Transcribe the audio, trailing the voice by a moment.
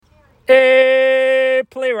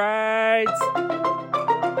Playwrights!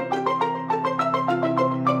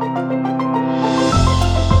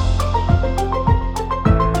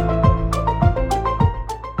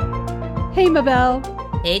 Hey, Mabel.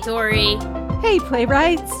 Hey, Tori. Hey,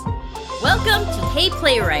 Playwrights. Welcome to Hey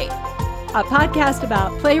Playwright, a podcast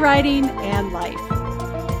about playwriting and life.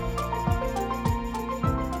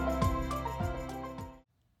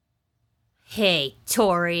 Hey,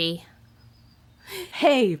 Tori.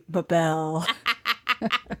 Hey, Mabel.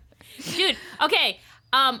 Dude, okay.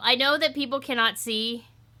 I know that people cannot see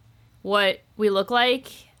what we look like.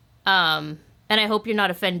 And I hope you're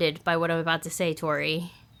not offended by what I'm about to say,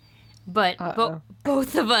 Tori. But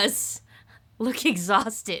both of us look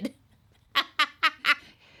exhausted.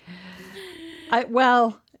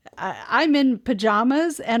 I'm in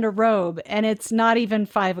pajamas and a robe, and it's not even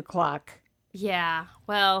 5 o'clock. Yeah,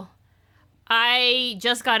 well, I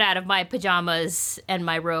just got out of my pajamas and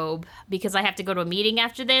my robe because I have to go to a meeting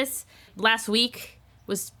after this. Last week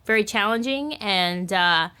was very challenging, and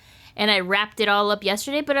I wrapped it all up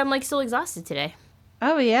yesterday, but I'm still exhausted today.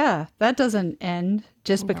 Oh, yeah. That doesn't end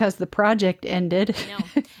just because the project ended.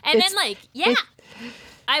 No. And then,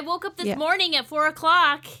 I woke up this morning at 4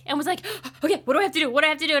 o'clock and was like, okay, what do I have to do? What do I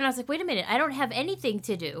have to do? And I was like, wait a minute, I don't have anything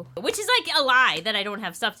to do. Which is a lie that I don't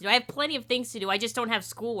have stuff to do. I have plenty of things to do. I just don't have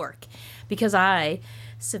schoolwork because I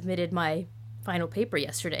submitted my final paper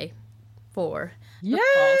yesterday for the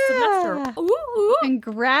fall semester. Ooh.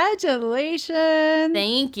 Congratulations.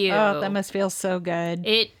 Thank you. Oh, that must feel so good.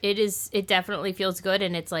 It definitely feels good.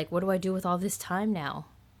 And it's what do I do with all this time now?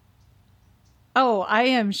 Oh, I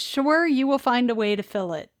am sure you will find a way to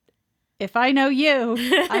fill it. If I know you,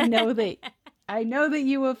 I know that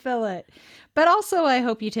you will fill it. But also, I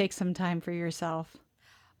hope you take some time for yourself.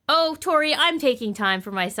 Oh, Tori, I'm taking time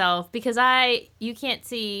for myself because you can't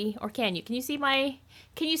see, or can you? Can you see my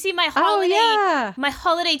holiday? Oh, yeah. My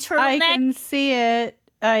holiday turtleneck?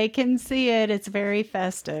 I can see it. It's very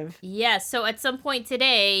festive. Yes. So at some point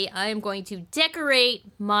today, I'm going to decorate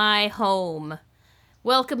my home,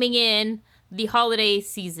 welcoming in the holiday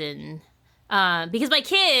season, because my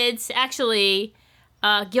kids actually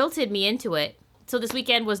guilted me into it. So this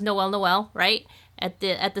weekend was Noel, right? At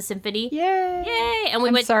the symphony. Yay! And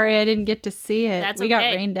I'm sorry I didn't get to see it. That's we got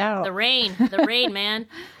rained out. The rain, man.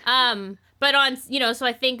 But on, so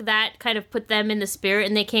I think that kind of put them in the spirit,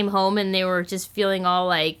 and they came home and they were just feeling all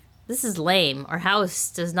this is lame. Our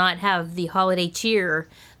house does not have the holiday cheer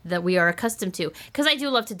that we are accustomed to. Because I do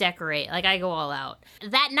love to decorate. I go all out.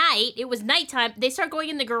 That night, it was nighttime. They start going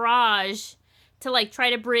in the garage to, try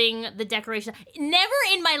to bring the decoration. Never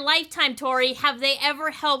in my lifetime, Tori, have they ever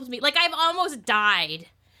helped me. I've almost died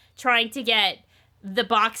trying to get the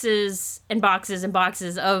boxes and boxes and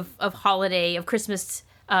boxes of holiday, of Christmas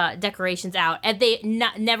decorations out. And they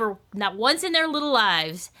not once in their little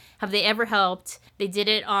lives have they ever helped. They did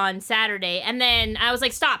it on Saturday. And then I was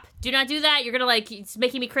like, stop. Do not do that. You're going to it's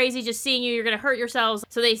making me crazy just seeing you. You're going to hurt yourselves.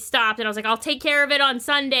 So they stopped. And I was like, I'll take care of it on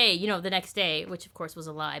Sunday, the next day, which of course was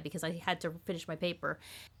a lie because I had to finish my paper.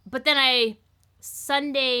 But then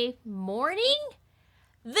Sunday morning,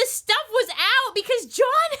 the stuff was out because John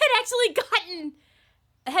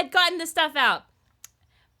had gotten the stuff out.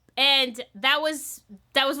 And that was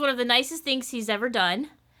one of the nicest things he's ever done.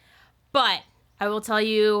 But I will tell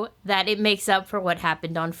you that it makes up for what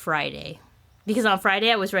happened on Friday. Because on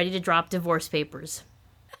Friday, I was ready to drop divorce papers.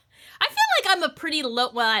 I feel like I'm a pretty low...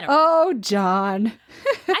 Well, I don't know. Oh, John. I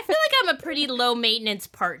feel like I'm a pretty low-maintenance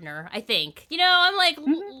partner, I think. I'm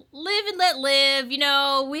live and let live.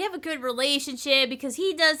 We have a good relationship because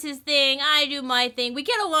he does his thing, I do my thing. We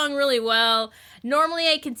get along really well. Normally,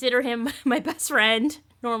 I consider him my best friend.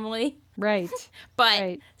 Normally. Right.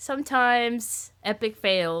 But sometimes epic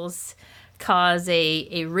fails cause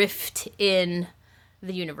a rift in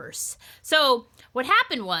the universe. So what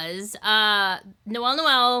happened was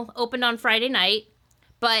Noel opened on Friday night,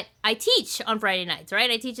 but I teach on Friday nights,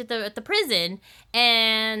 right? I teach at the prison,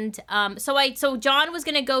 and so John was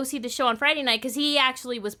gonna go see the show on Friday night because he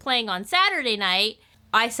actually was playing on Saturday night.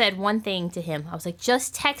 I said one thing to him. I was like,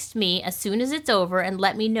 just text me as soon as it's over and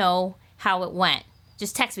let me know how it went.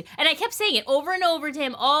 Just text me. And I kept saying it over and over to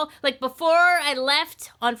him before I left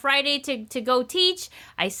on Friday to go teach.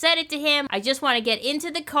 I said it to him. I just want to get into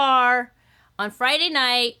the car on Friday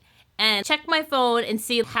night and check my phone and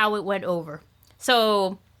see how it went over.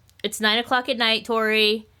 So it's 9 o'clock at night,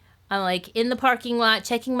 Tori. I'm in the parking lot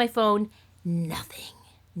checking my phone. Nothing.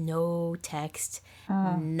 No text.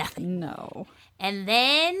 Nothing. No. And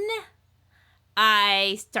then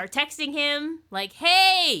I start texting him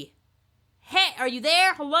hey, are you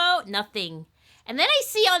there? Hello? Nothing. And then I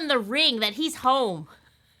see on the ring that he's home.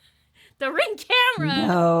 The Ring camera.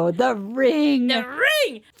 No, the Ring. The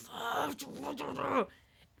Ring.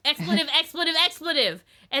 Expletive, expletive, expletive.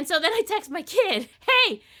 And so then I text my kid,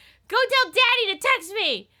 hey, go tell Daddy to text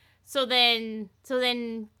me. So then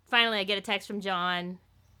finally I get a text from John,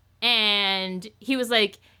 and he was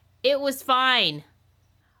like, it was fine.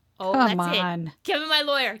 Oh, Come that's on. it. Give me my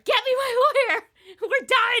lawyer. Get me my lawyer. We're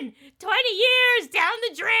done. 20 years down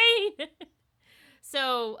the drain.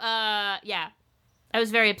 So, yeah. I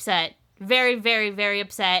was very upset. Very, very, very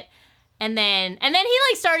upset. And then he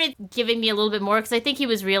like started giving me a little bit more because I think he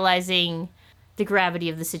was realizing the gravity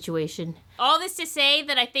of the situation. All this to say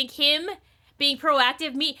that I think him being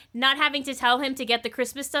proactive, me not having to tell him to get the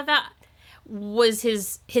Christmas stuff out, was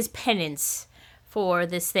his penance for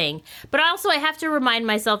this thing. But also I have to remind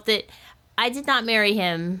myself that I did not marry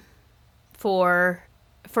him for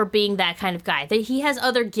being that kind of guy. That he has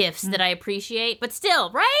other gifts that I appreciate. But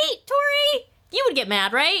still, right, Tori? You would get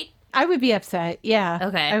mad, right? I would be upset. Yeah.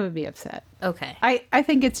 Okay. I would be upset. Okay. I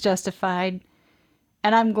think it's justified.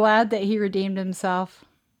 And I'm glad that he redeemed himself.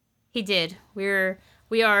 He did. We're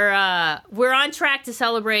on track to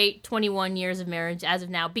celebrate 21 years of marriage as of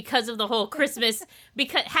now because of the whole Christmas.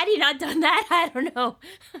 Because had he not done that, I don't know.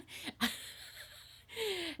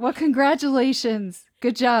 Well, congratulations.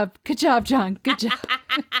 Good job. Good job, John. Good job.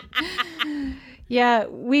 Yeah,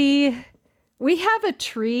 we have a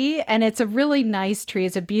tree, and it's a really nice tree.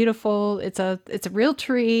 It's a real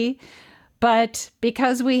tree. But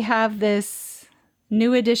because we have this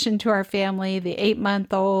new addition to our family, the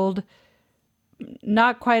 8-month-old,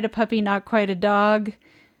 not quite a puppy, not quite a dog,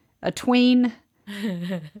 a tween,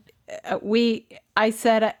 I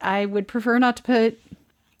said I would prefer not to put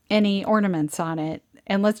any ornaments on it,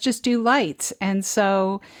 and let's just do lights. And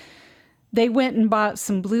so they went and bought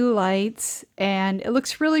some blue lights, and it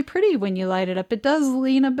looks really pretty when you light it up. It does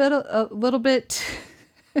lean a little bit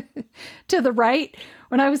to the right.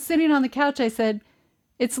 When I was sitting on the couch, I said,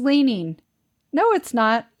 it's leaning. No, it's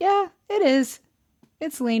not. Yeah, it is.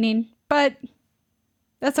 It's leaning, but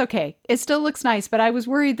that's okay. It still looks nice, but I was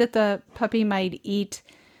worried that the puppy might eat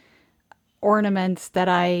ornaments that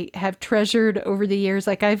I have treasured over the years.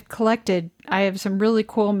 Like I have some really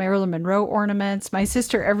cool Marilyn Monroe ornaments. My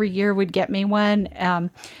sister every year would get me one, and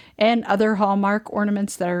other Hallmark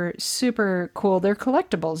ornaments that are super cool. They're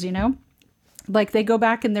collectibles, you know? Like they go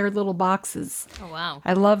back in their little boxes. Oh, wow.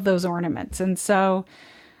 I love those ornaments. And so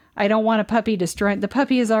I don't want a puppy destroying. The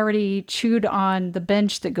puppy has already chewed on the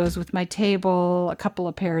bench that goes with my table, a couple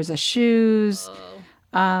of pairs of shoes.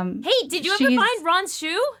 Oh. Hey, did you ever find Ron's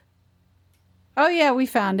shoe? Oh, yeah, we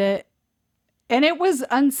found it. And it was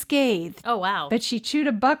unscathed. Oh, wow. But she chewed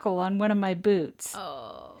a buckle on one of my boots.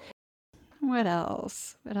 Oh. What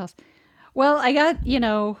else? Well, I got,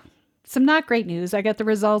 some not great news. I got the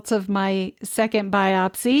results of my second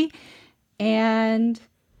biopsy, and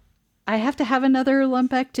I have to have another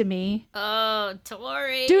lumpectomy. Oh,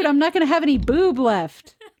 Tori. Dude, I'm not going to have any boob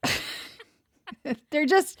left. They're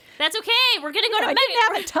just... That's okay. We're going to go to... I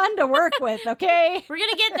didn't have a ton to work with, okay? We're going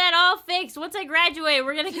to get that all fixed. Once I graduate,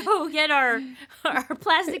 we're going to go get our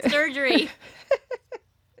plastic surgery.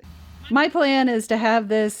 My plan is to have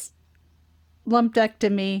this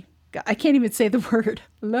lumpectomy. I can't even say the word.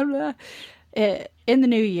 Blah, blah, in the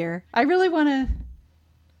new year. I really want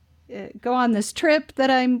to go on this trip that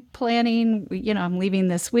I'm planning. I'm leaving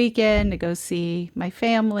this weekend to go see my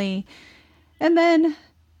family. And then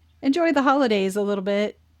enjoy the holidays a little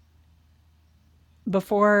bit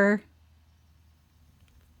before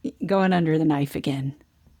going under the knife again.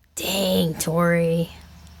 Dang, Tori.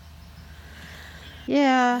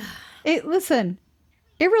 Yeah. Listen,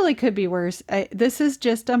 it really could be worse. This is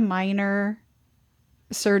just a minor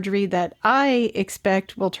surgery that I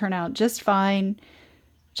expect will turn out just fine,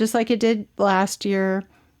 just like it did last year.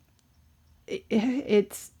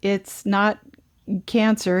 It's not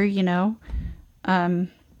cancer,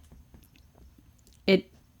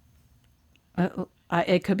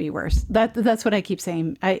 It could be worse. That's what I keep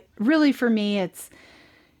saying. For me, it's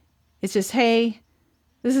just, hey,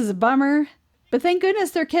 this is a bummer, but thank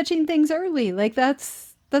goodness they're catching things early. Like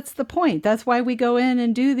that's the point. That's why we go in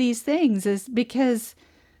and do these things, is because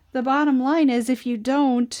the bottom line is if you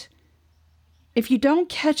don't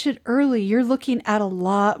catch it early, you're looking at a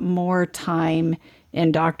lot more time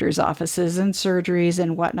in doctors' offices and surgeries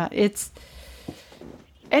and whatnot.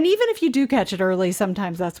 And even if you do catch it early,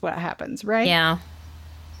 sometimes that's what happens, right? Yeah.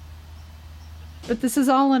 But this is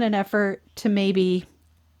all in an effort to maybe,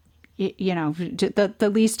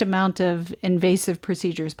 the least amount of invasive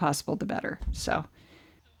procedures possible, the better. So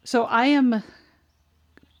I am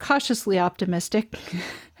cautiously optimistic.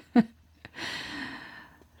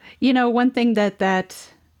 One thing that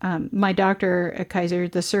my doctor at Kaiser,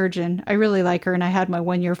 the surgeon, I really like her, and I had my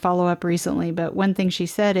 1-year follow-up recently, but one thing she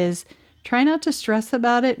said is try not to stress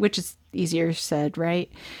about it, which is easier said,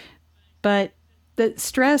 right? But the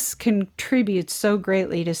stress contributes so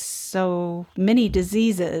greatly to so many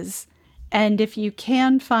diseases. And if you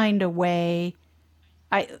can find a way,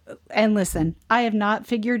 and listen, I have not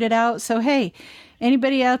figured it out. So, hey,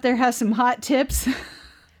 anybody out there has some hot tips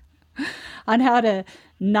on how to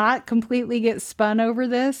not completely get spun over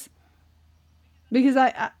this? Because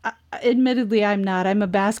I admittedly, I'm not. I'm a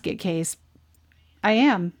basket case. I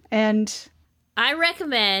am. And I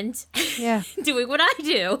recommend yeah, doing what I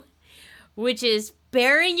do, which is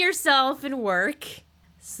burying yourself in work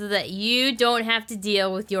so that you don't have to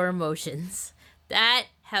deal with your emotions. But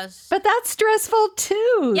that's stressful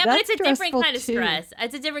too. Yeah, that's but it's a different kind of too. stress.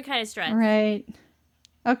 It's a different kind of stress. Right.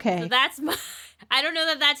 Okay. So that's my. I don't know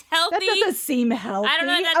that that's healthy. That doesn't seem healthy. I don't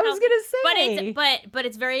know if that's I was healthy. gonna say, but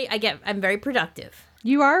it's very. I'm very productive.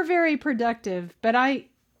 You are very productive, but I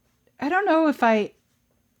don't know if I.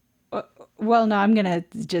 Well, no, I'm gonna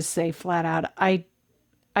just say flat out, I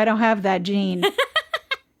don't have that gene.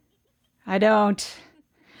 I don't.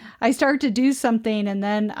 I start to do something, and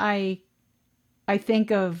then I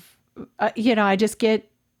think of, I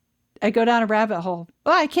go down a rabbit hole.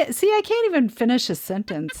 Oh, I can't even finish a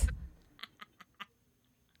sentence.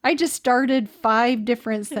 I just started 5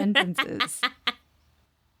 different sentences.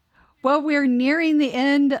 Well, we're nearing the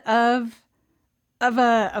end of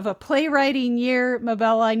a playwriting year,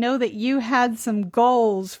 Mabel. I know that you had some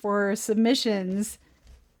goals for submissions,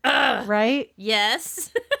 right?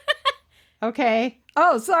 Yes. Okay.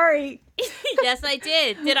 Oh, sorry. Yes, I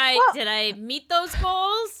did. Did I meet those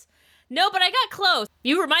goals? No, but I got close.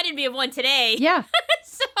 You reminded me of one today. Yeah.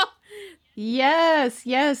 So.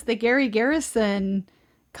 Yes, the Gary Garrison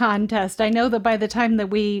contest. I know that by the time that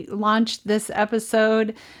we launched this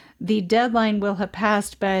episode, the deadline will have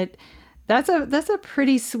passed, but that's a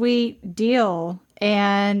pretty sweet deal,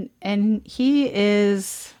 and he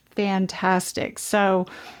is fantastic. So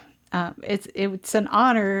it's an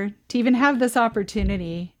honor to even have this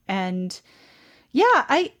opportunity. And yeah,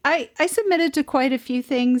 I submitted to quite a few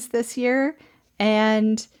things this year,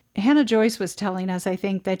 and Hannah Joyce was telling us, I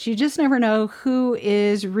think, that you just never know who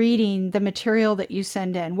is reading the material that you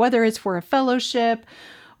send in, whether it's for a fellowship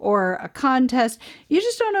or a contest. You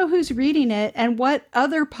just don't know who's reading it and what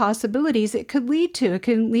other possibilities it could lead to. It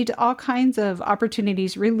can lead to all kinds of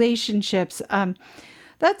opportunities, relationships.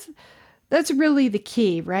 That's really the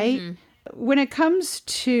key, right? Mm-hmm. When it comes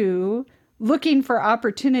to looking for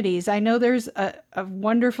opportunities, I know there's a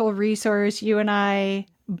wonderful resource. You and I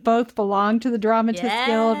both belong to the Dramatist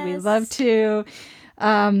Guild.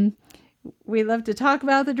 We love to talk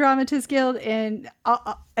about the Dramatist Guild, and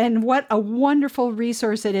what a wonderful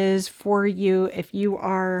resource it is for you if you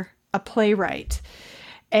are a playwright.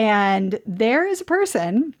 And there is a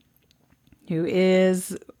person who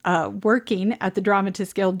is working at the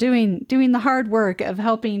Dramatist Guild, doing the hard work of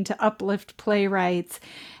helping to uplift playwrights.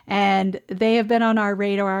 And they have been on our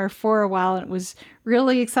radar for a while, and it was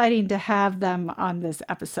really exciting to have them on this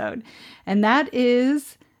episode. And that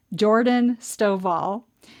is Jordan Stovall,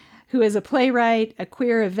 who is a playwright, a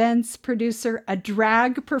queer events producer, a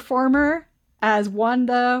drag performer as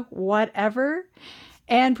Wanda Whatever,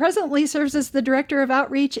 and presently serves as the Director of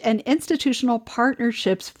Outreach and Institutional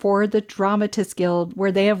Partnerships for the Dramatist Guild,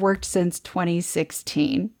 where they have worked since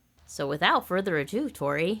 2016. So without further ado,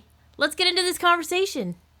 Tori, let's get into this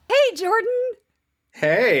conversation. Hey, Jordan!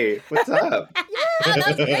 Hey, what's up? Yeah,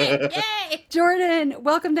 that was great. Yay! Jordan,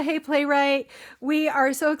 welcome to Hey Playwright. We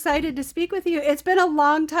are so excited to speak with you. It's been a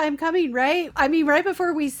long time coming, right? I mean, right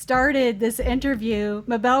before we started this interview,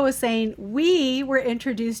 Mabel was saying we were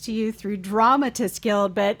introduced to you through Dramatist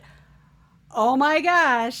Guild, but oh my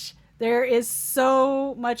gosh, there is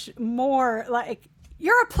so much more. Like,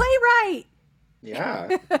 you're a playwright. Yeah,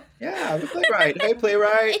 I'm a playwright. Hey,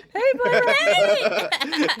 playwright. Hey, playwright.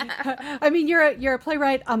 I mean, you're a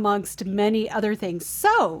playwright amongst many other things.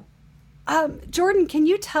 So, Jordan, can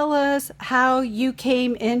you tell us how you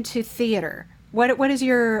came into theater? What is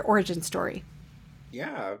your origin story?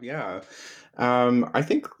 Yeah. I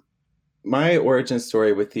think my origin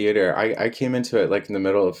story with theater, I came into it like in the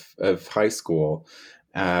middle of high school.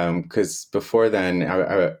 Because before then,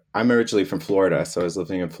 I'm originally from Florida, so I was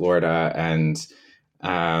living in Florida and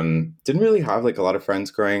didn't really have like a lot of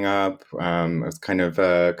friends growing up. I was kind of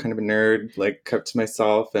a nerd, like kept to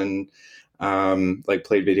myself, and like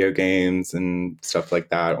played video games and stuff like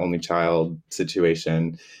that. Only child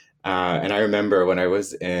situation. And I remember when I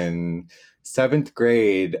was in 7th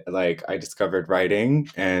grade, like I discovered writing,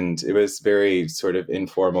 and it was very sort of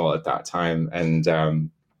informal at that time,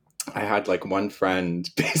 and I had like one friend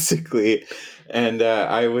basically, and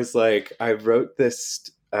I was like, I wrote this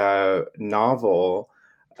novel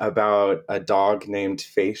about a dog named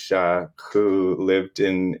Facia who lived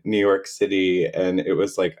in New York City, and it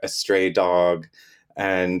was like a stray dog,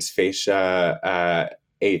 and Facia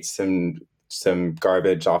ate some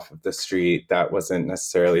garbage off of the street that wasn't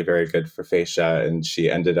necessarily very good for Facia, and she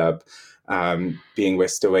ended up being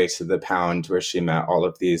whisked away to the pound where she met all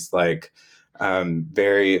of these like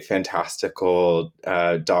very fantastical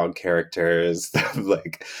dog characters.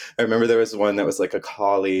 Like, I remember there was one that was like a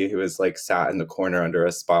collie who was like sat in the corner under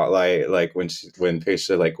a spotlight, like when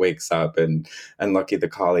Facia like wakes up, and Lucky the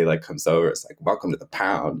collie like comes over, it's like, welcome to the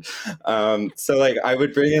pound. So like I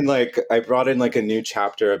brought in like a new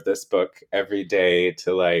chapter of this book every day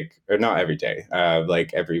to like, or not every day,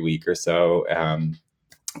 like every week or so,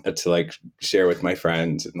 to like share with my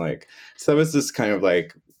friends, and like, so that was just kind of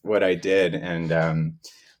like what I did. And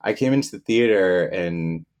I came into the theater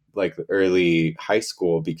in like early high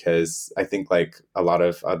school because I think like a lot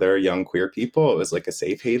of other young queer people, it was like a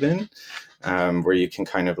safe haven where you can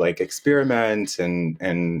kind of like experiment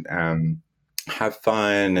and have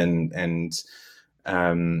fun and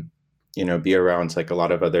you know, be around like a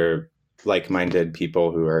lot of other like-minded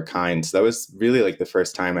people who are kind. So that was really like the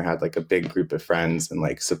first time I had like a big group of friends and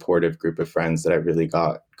like supportive group of friends that I really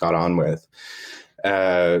got on with.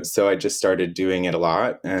 So I just started doing it a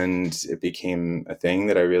lot, and it became a thing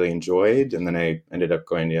that I really enjoyed. And then I ended up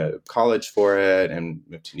going to college for it and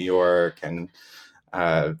moved to New York, and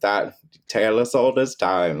that tale as old as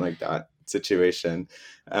time, like that situation.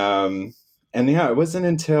 And yeah, it wasn't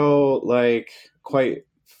until like quite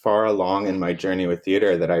far along in my journey with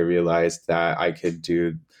theater that I realized that I could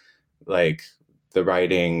do like the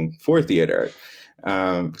writing for theater.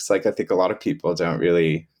 Because like I think a lot of people don't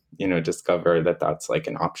really, you know, discover that that's like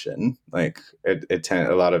an option. Like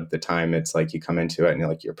a lot of the time it's like you come into it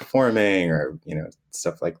and you're performing, or, you know,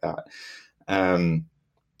 stuff like that.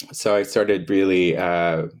 So I started really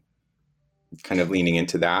kind of leaning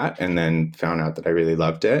into that, and then found out that I really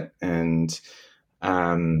loved it, and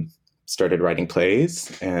started writing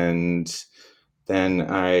plays. And then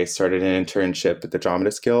I started an internship at the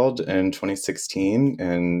Dramatist Guild in 2016,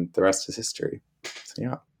 and the rest is history. So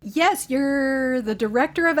yeah. Yes, you're the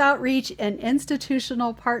Director of Outreach and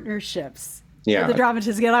Institutional Partnerships for the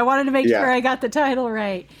Dramatist Guild. I wanted to make sure I got the title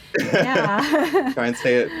right. Yeah. Try and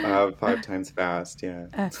say it 5 times fast. Yeah.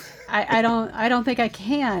 I don't think I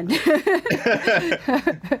can.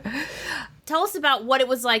 Tell us about what it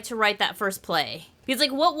was like to write that first play. Because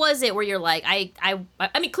like, what was it where you're like, I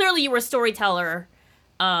mean, clearly you were a storyteller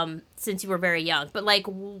since you were very young, but like,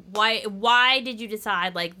 why did you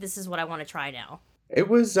decide like this is what I want to try now? It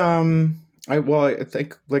was I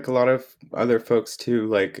think like a lot of other folks too,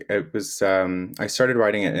 like it was I started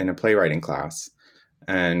writing it in a playwriting class,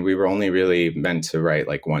 and we were only really meant to write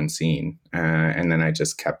like one scene, and then I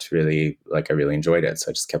just kept really, like, I really enjoyed it,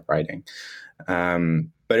 so I just kept writing.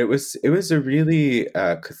 But it was a really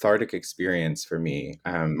cathartic experience for me.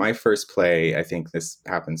 My first play, I think this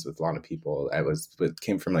happens with a lot of people, it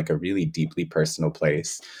came from like a really deeply personal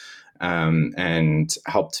place. And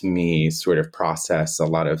helped me sort of process a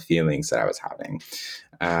lot of feelings that I was having.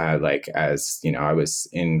 Like, as you know, I was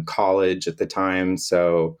in college at the time,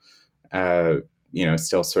 so you know,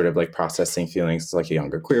 still sort of like processing feelings as like a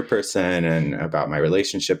younger queer person, and about my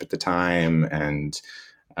relationship at the time, and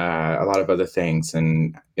a lot of other things.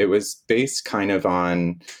 And it was based kind of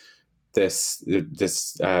on this you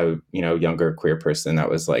know, younger queer person that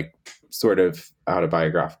was like sort of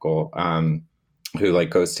autobiographical. Who like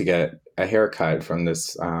goes to get a haircut from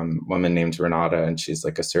this woman named Renata, and she's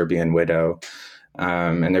like a Serbian widow.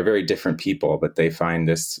 And they're very different people, but they find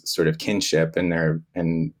this sort of kinship, and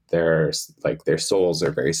their like their souls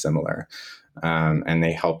are very similar. And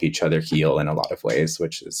they help each other heal in a lot of ways,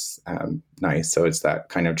 which is nice. So it's that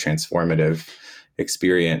kind of transformative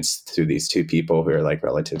experience through these two people who are like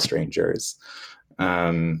relative strangers.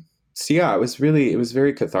 So yeah, it was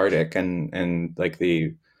very cathartic, and like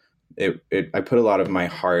I put a lot of my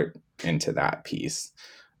heart into that piece.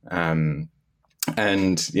 And,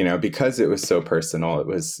 you know, because it was so personal, it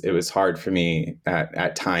was hard for me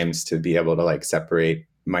at times to be able to like separate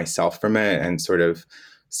myself from it and sort of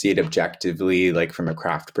see it objectively, like from a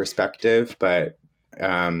craft perspective. But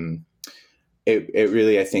it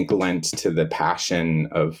really, I think, lent to the passion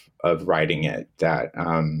of writing it that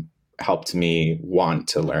helped me want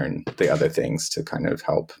to learn the other things to kind of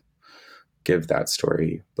help give that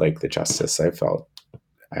story like the justice I felt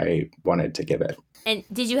I wanted to give it. And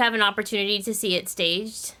did you have an opportunity to see it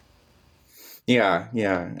staged? Yeah,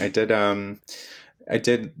 I did. I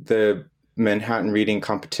did the Manhattan Reading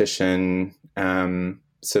Competition.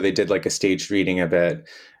 So they did like a staged reading of it.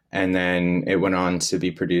 And then it went on to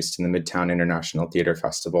be produced in the Midtown International Theater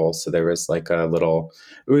Festival. So there was like a little,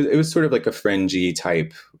 it was sort of like a fringy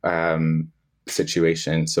type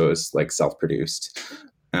situation. So it was like self-produced.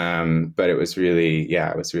 But it was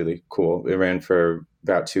really cool. It ran for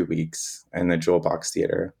about 2 weeks in the Jewel Box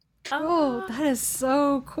Theater. Oh, that is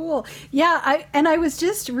so cool. Yeah, I was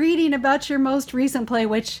just reading about your most recent play,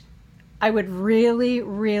 which I would really,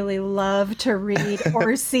 really love to read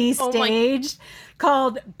or see staged,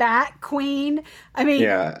 called Bat Queen. I mean,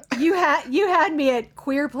 you had me at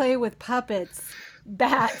Queer Play with Puppets,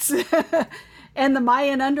 Bats, and the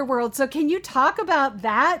Mayan Underworld. So can you talk about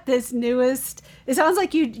that, this newest, it sounds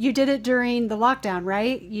like you did it during the lockdown,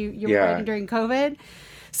 right? You were writing during COVID.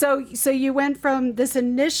 So you went from this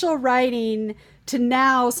initial writing to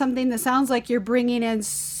now something that sounds like you're bringing in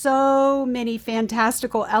so many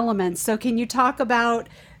fantastical elements. So can you talk about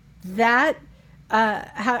that,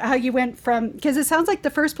 how you went from, because it sounds like the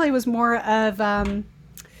first play was more of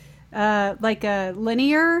like a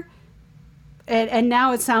linear, and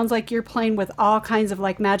now it sounds like you're playing with all kinds of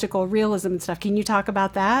like magical realism and stuff. Can you talk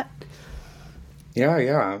about that?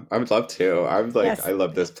 Yeah, I would love to. I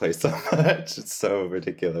love this play so much. It's so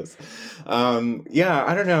ridiculous. I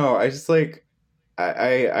don't know. I just like,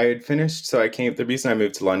 I had finished, so the reason I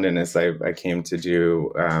moved to London is I came to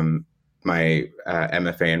do my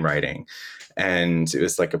MFA in writing, and it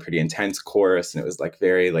was like a pretty intense course, and it was like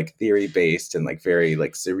very like theory based and like very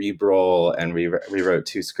like cerebral, and we wrote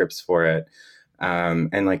 2 scripts for it,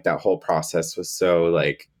 and like that whole process was so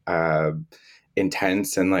like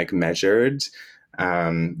intense and like measured,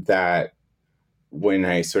 that when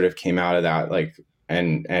I sort of came out of that, like,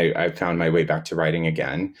 and I found my way back to writing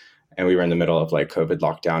again, and we were in the middle of like COVID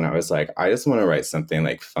lockdown, I was like, I just want to write something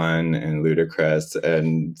like fun and ludicrous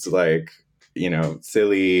and like, you know,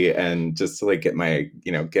 silly, and just to like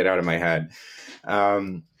get out of my head.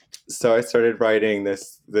 So I started writing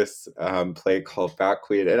this play called Bat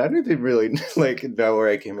Queen, and I don't even really like know where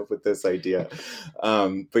I came up with this idea.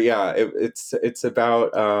 But yeah, it's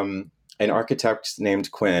about an architect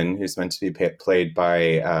named Quinn, who's meant to be played by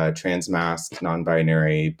a trans-masked,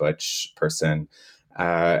 non-binary butch person.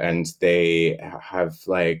 And they have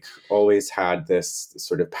like always had this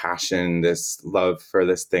sort of passion, this love for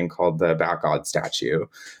this thing called the Bat God statue.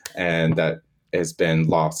 And that has been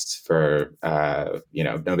lost for,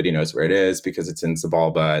 nobody knows where it is because it's in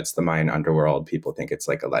Xibalba. It's the Mayan underworld. People think it's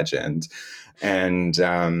like a legend. And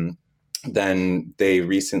then they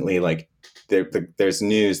recently there's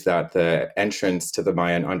news that the entrance to the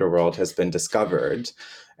Mayan underworld has been discovered,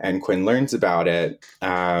 and Quinn learns about it.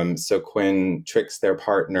 So Quinn tricks their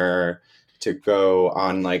partner to go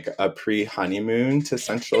on like a pre-honeymoon to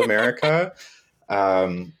Central America,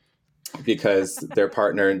 because their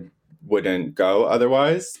partner wouldn't go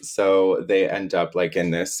otherwise. So they end up like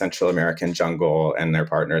in this Central American jungle, and their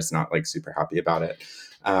partner's not like super happy about it.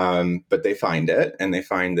 But they find it, and they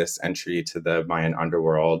find this entry to the Mayan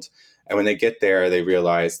underworld. And when they get there, they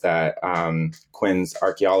realize that Quinn's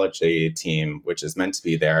archaeology team, which is meant to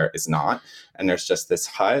be there, is not. And there's just this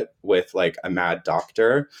hut with like a mad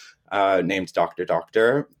doctor named Dr.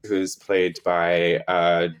 Doctor, who's played by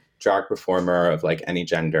a drag performer of like any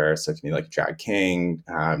gender. So it can be like drag king,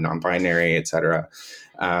 non-binary, etc.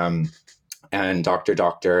 And Dr.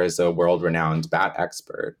 Doctor is a world-renowned bat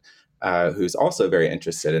expert who's also very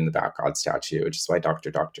interested in the Bat God statue, which is why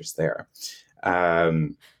Dr. Doctor's there.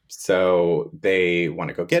 So they want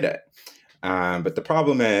to go get it. But the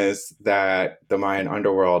problem is that the Mayan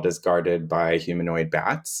underworld is guarded by humanoid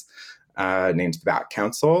bats named the Bat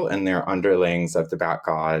Council, and they're underlings of the Bat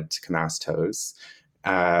God Camastos.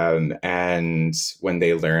 And when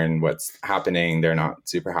they learn what's happening, they're not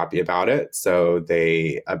super happy about it. So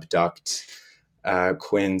they abduct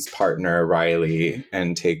Quinn's partner, Riley,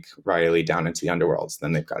 and take Riley down into the underworld. So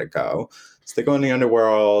then they've got to go. So they go in the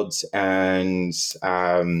underworld, and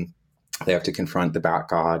they have to confront the Bat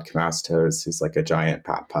God, Camastos, who's like a giant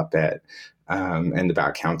bat puppet, and the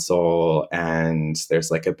Bat Council. And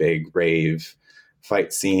there's like a big rave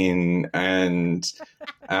fight scene. And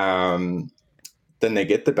then they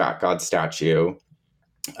get the Bat God statue.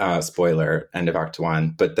 Spoiler, end of Act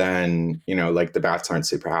 1. But then, like the bats aren't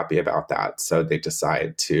super happy about that. So they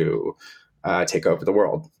decide to take over the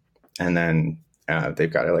world. And then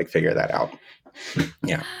they've got to like figure that out.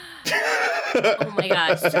 Yeah. Oh my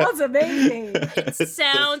gosh. Sounds amazing. It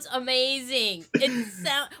sounds amazing.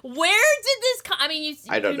 Where did this come? I mean,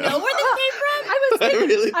 I don't know where this came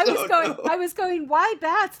from? I was going, why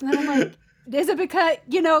bats? And then I'm like, is it because,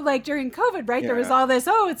 like during COVID, right? There was all this,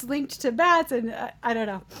 it's linked to bats, and I don't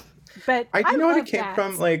know. but I know what it love came cats.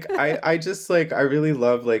 from. Like, I just like, I really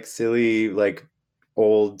love like silly, like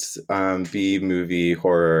old B movie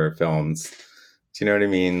horror films. Do you know what I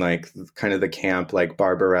mean? Like kind of the camp, like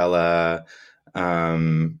Barbarella,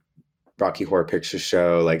 um, Rocky Horror Picture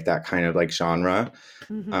Show, like that kind of like genre.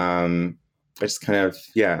 Mhm. I just kind of,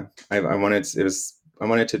 yeah, I wanted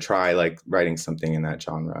to try like writing something in that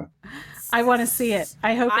genre. I want to see it.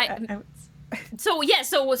 I hope. So yeah,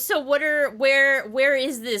 so where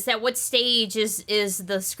is this? At what stage is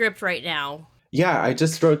the script right now? Yeah, I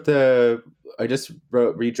just redrafted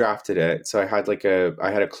it. So I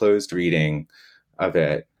had a closed reading of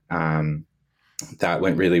it that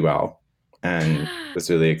went really well and was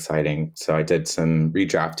really exciting. So I did some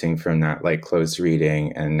redrafting from that like closed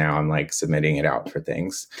reading, and now I'm like submitting it out for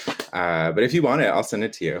things. But if you want it, I'll send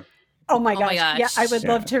it to you. Oh my gosh. Yeah, I would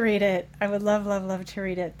Yeah. love to read it. I would love to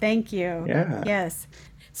read it. Thank you. Yeah. Yes.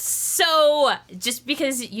 So, just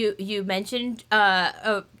because you mentioned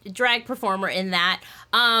a drag performer in that,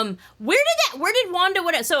 where did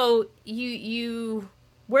Wanda, so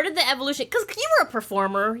where did the evolution, because you were a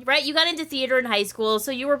performer, right? You got into theater in high school,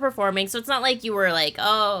 so you were performing, so it's not like you were like,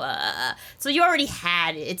 so you already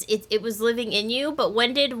had it. It was living in you, but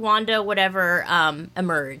when did Wanda whatever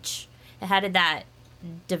emerge? How did that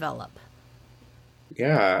develop?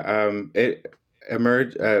 Yeah, it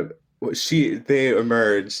emerged.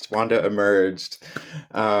 Wanda emerged,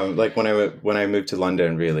 like when I moved to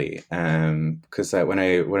London, really, because when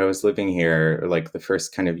I was living here, like the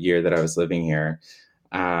first kind of year that I was living here,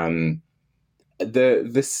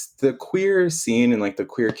 the queer scene and like the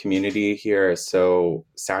queer community here is so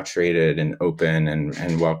saturated and open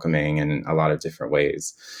and welcoming in a lot of different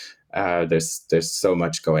ways. There's so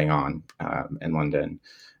much going on in London.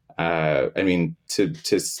 I mean, to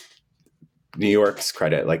New York's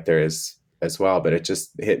credit, like there is as well, but it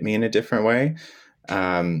just hit me in a different way.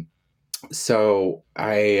 So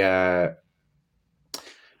I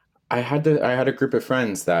had a group of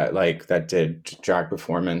friends that did drag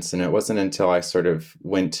performance, and it wasn't until I sort of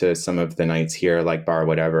went to some of the nights here, like Bar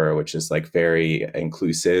Whatever, which is like very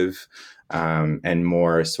inclusive, and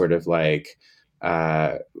more sort of like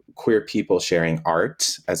queer people sharing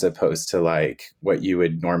art as opposed to like what you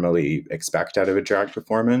would normally expect out of a drag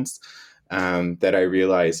performance, that I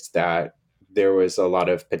realized that there was a lot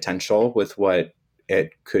of potential with what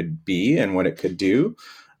it could be and what it could do.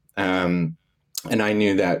 And I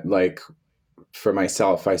knew that like for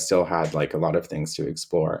myself, I still had like a lot of things to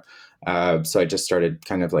explore. So I just started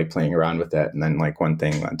kind of like playing around with it. And then like one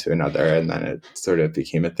thing led to another, and then it sort of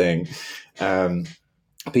became a thing.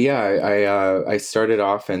 But yeah, I started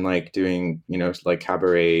off in like doing, like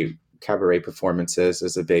cabaret performances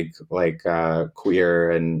as a big like queer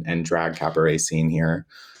and drag cabaret scene here,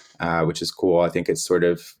 which is cool. I think it's sort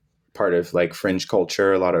of part of like fringe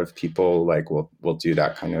culture. A lot of people like will do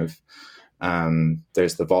that kind of.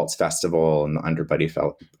 There's the Vaults Festival and the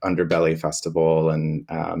Underbelly Festival and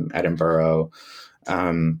Edinburgh.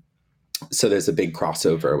 So there's a big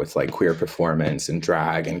crossover with like queer performance and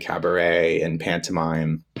drag and cabaret and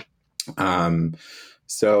pantomime.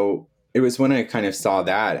 So it was when I kind of saw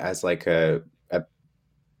that as like a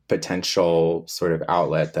potential sort of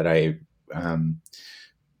outlet that I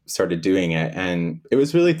started doing it. And it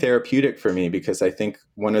was really therapeutic for me, because I think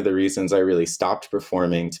one of the reasons I really stopped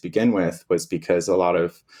performing to begin with was because a lot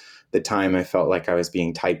of the time I felt like I was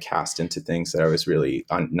being typecast into things that I was really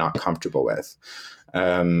not comfortable with.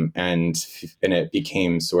 And it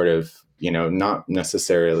became sort of, not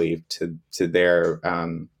necessarily to their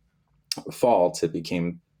fault. It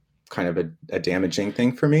became kind of a damaging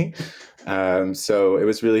thing for me. So it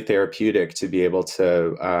was really therapeutic to be able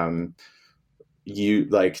to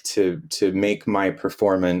to make my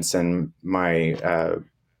performance and my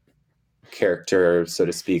character, so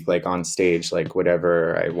to speak, like on stage, like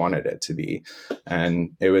whatever I wanted it to be. And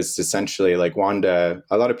it was essentially like Wanda.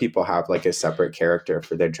 A lot of people have like a separate character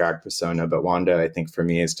for their drag persona, but Wanda, I think for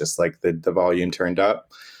me, is just like the volume turned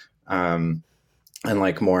up, and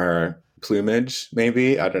like more plumage,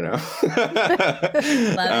 maybe. I don't know.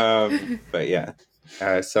 But yeah,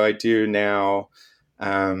 so I do now.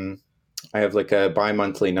 I have like a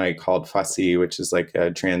bi-monthly night called Fussy, which is like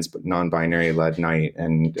a trans non-binary led night.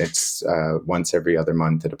 And it's once every other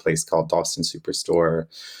month at a place called Dawson Superstore.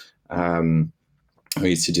 We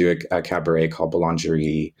used to do a cabaret called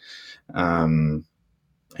Boulangerie. And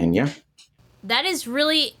yeah. That is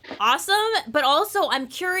really awesome. But also I'm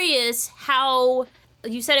curious how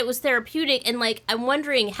you said it was therapeutic, and like I'm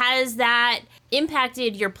wondering, has that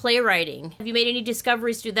impacted your playwriting? Have you made any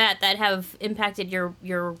discoveries through that have impacted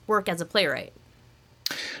your work as a playwright?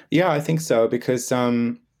 Yeah, I think so, because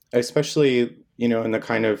especially in the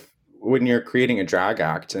kind of when you're creating a drag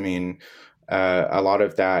act, I mean, a lot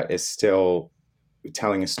of that is still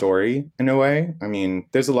telling a story in a way. I mean,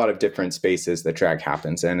 there's a lot of different spaces that drag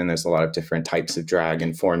happens in, and there's a lot of different types of drag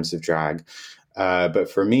and forms of drag.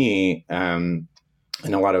 But for me, and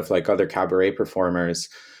a lot of like other cabaret performers,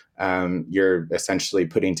 you're essentially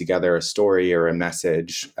putting together a story or a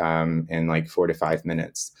message in like 4 to 5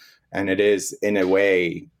 minutes. And it is, in a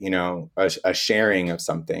way, you know, a sharing of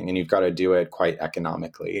something, and you've got to do it quite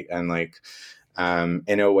economically and like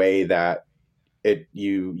in a way that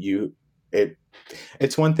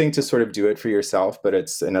it's one thing to sort of do it for yourself, but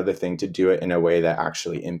it's another thing to do it in a way that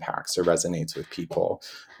actually impacts or resonates with people.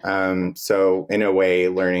 So in a way,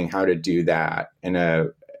 learning how to do that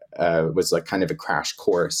was like kind of a crash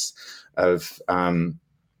course of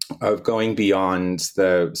going beyond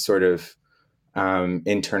the sort of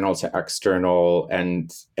internal to external and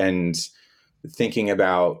thinking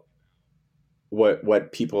about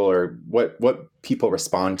what people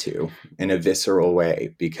respond to in a visceral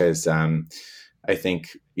way, because I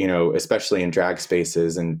think, you know, especially in drag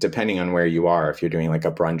spaces, and depending on where you are, if you're doing like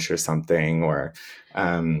a brunch or something, or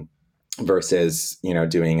versus, you know,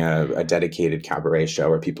 doing a dedicated cabaret show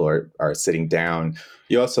where people are sitting down,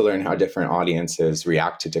 you also learn how different audiences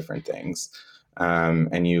react to different things,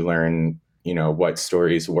 and you learn, you know, what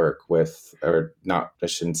stories work with, or not, I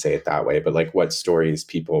shouldn't say it that way, but like what stories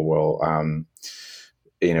people will,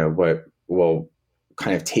 you know, what will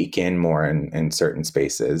kind of take in more in certain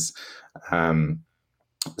spaces.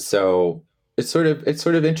 So it's sort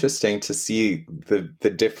of interesting to see the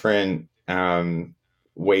different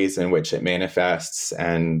ways in which it manifests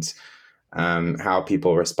and how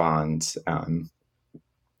people respond.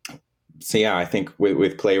 So yeah, I think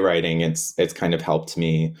with playwriting, it's kind of helped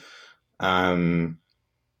me, I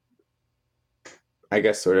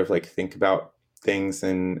guess, sort of like think about things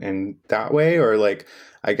in that way, or like,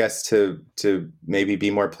 I guess to maybe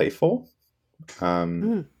be more playful.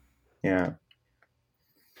 Yeah.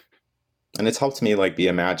 And it's helped me like be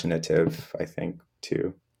imaginative, I think,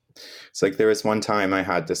 too. It's like there was one time I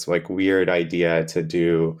had this like weird idea to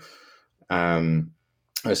do, I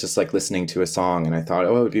was just like listening to a song and I thought,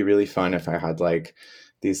 oh, it would be really fun if I had like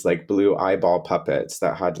these like blue eyeball puppets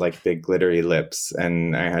that had like big glittery lips,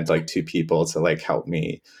 and I had like 2 people to like help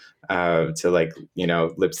me to like, you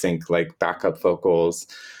know, lip sync like backup vocals.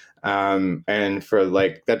 And for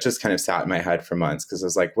like, that just kind of sat in my head for months, because I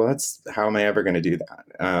was like, well, how am I ever going to do that?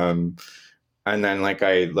 And then like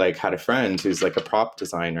I like had a friend who's like a prop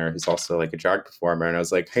designer who's also like a drag performer, and I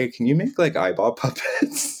was like, hey, can you make like eyeball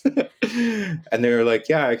puppets? And they were like,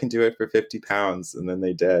 yeah, I can do it for 50 pounds. And then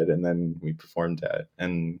they did, and then we performed it.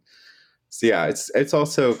 And so yeah, it's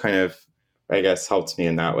also kind of, I guess, helped me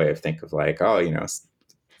in that way of think of like, oh, you know,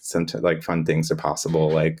 sometimes like fun things are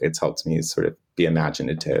possible. Like it's helped me sort of be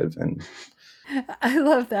imaginative. And I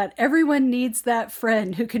love that. Everyone needs that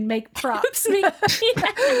friend who can make props.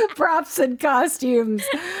 Props and costumes.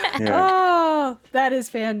 Yeah. Oh, that is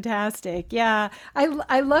fantastic. Yeah.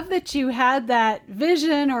 I love that you had that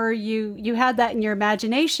vision, or you had that in your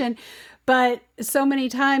imagination, but so many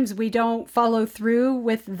times we don't follow through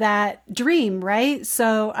with that dream, right?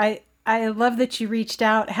 So I love that you reached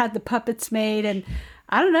out, had the puppets made, and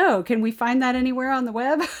I don't know, can we find that anywhere on the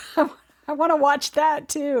web? I want to watch that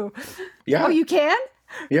too. Yeah. Oh, you can?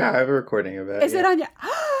 Yeah, I have a recording of it. Is it on your?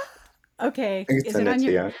 Okay. Is it on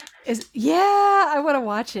your? Yeah, I want to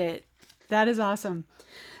watch it. That is awesome.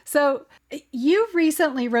 So you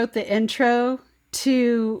recently wrote the intro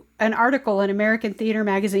to an article in American Theater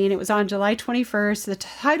Magazine. It was on July 21st. The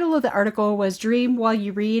title of the article was "Dream While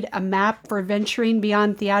You Read: A Map for Venturing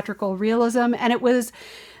Beyond Theatrical Realism," and it was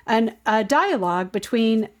a dialogue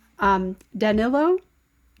between Danilo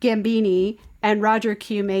Gambini and Roger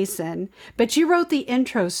Q. Mason, but you wrote the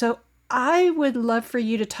intro. So I would love for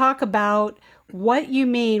you to talk about what you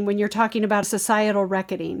mean when you're talking about societal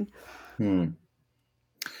reckoning.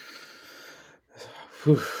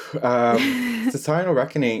 Societal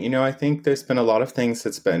reckoning, you know, I think there's been a lot of things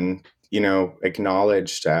that's been, you know,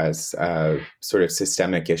 acknowledged as sort of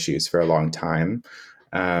systemic issues for a long time,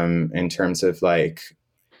 in terms of like,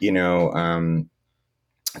 you know,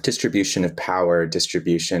 distribution of power,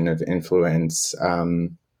 distribution of influence,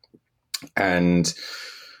 and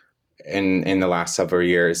in the last several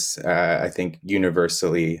years, I think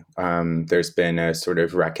universally, there's been a sort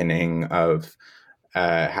of reckoning of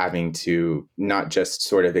having to not just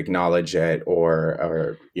sort of acknowledge it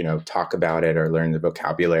or you know, talk about it or learn the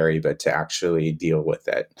vocabulary, but to actually deal with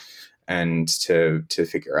it and to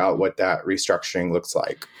figure out what that restructuring looks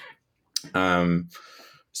like.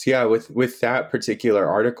 So yeah, with that particular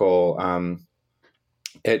article,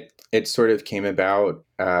 it it sort of came about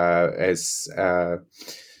as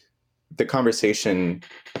the conversation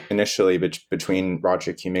initially between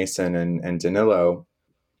Roger Q. Mason and Danilo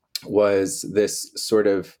was this sort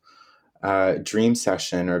of dream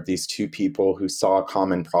session of these two people who saw a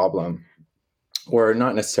common problem, or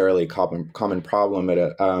not necessarily common problem,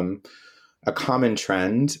 but a common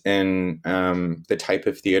trend in the type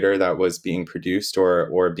of theater that was being produced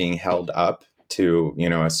or being held up to,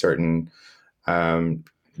 a certain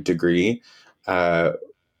degree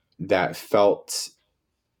that felt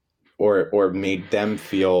or made them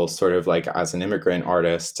feel sort of like, as an immigrant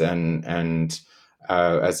artist and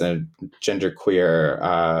as a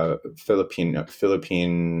genderqueer Philippine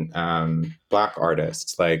Black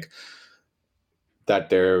artist, like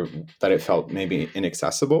that it felt maybe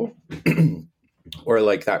inaccessible, or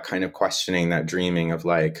like that kind of questioning, that dreaming of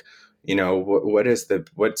like,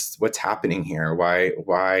 what's happening here?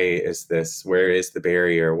 Why is this? Where is the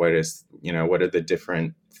barrier? What are the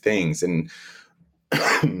different things? And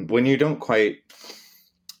when you don't quite,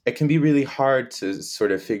 it can be really hard to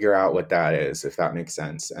sort of figure out what that is, if that makes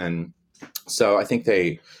sense. And so I think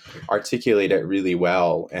they articulate it really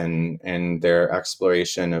well in their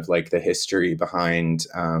exploration of like the history behind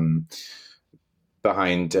like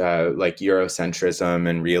Eurocentrism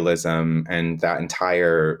and realism and that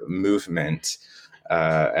entire movement,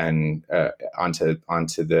 and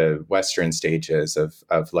onto the Western stages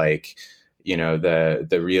of like,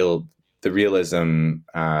 the realism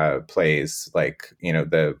plays, like,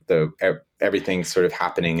 the everything sort of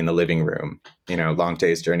happening in the living room, Long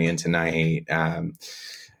Day's Journey into Night.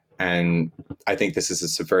 And I think this is a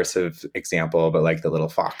subversive example, but like the Little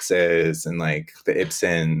Foxes and like the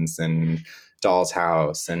Ibsens and Doll's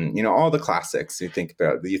House and, all the classics you think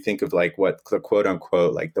of like what quote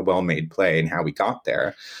unquote, like the well-made play and how we got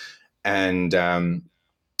there. And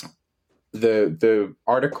the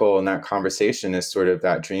article in that conversation is sort of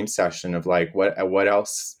that dream session of like, what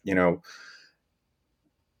else,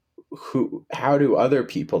 how do other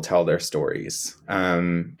people tell their stories?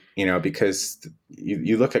 Because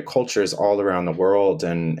you look at cultures all around the world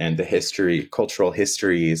and the cultural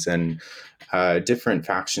histories, and different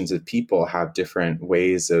factions of people have different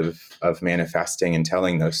ways of manifesting and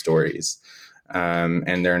telling those stories.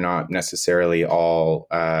 And they're not necessarily all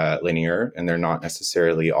linear, and they're not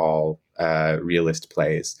necessarily all realist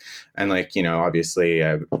plays. And like, obviously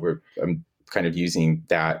I'm kind of using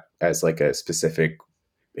that as like a specific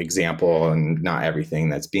example, and not everything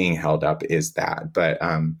that's being held up is that, but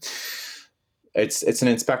it's an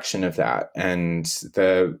inspection of that. And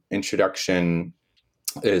the introduction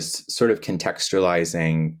is sort of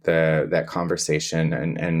contextualizing that conversation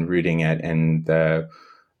and rooting it in a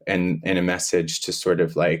message to sort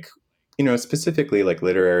of like, specifically like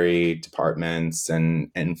literary departments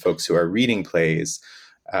and folks who are reading plays,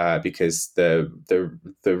 because the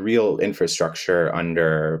real infrastructure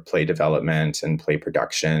under play development and play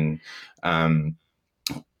production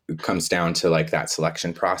comes down to like that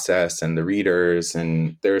selection process and the readers,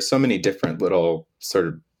 and there are so many different little sort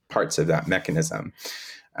of parts of that mechanism.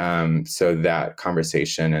 So that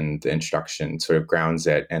conversation and the introduction sort of grounds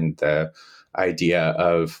it, and the idea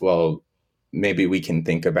of, well, maybe we can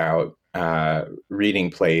think about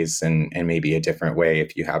reading plays in maybe a different way.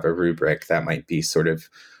 If you have a rubric that might be sort of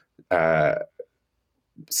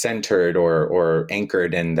centered or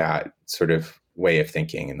anchored in that sort of way of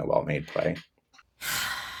thinking in the well-made play.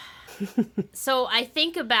 So I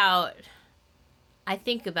think about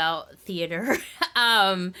theater,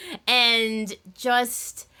 and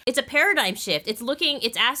just, it's a paradigm shift.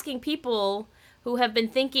 It's asking people who have been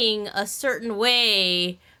thinking a certain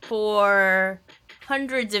way for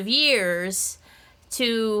hundreds of years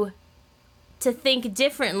to think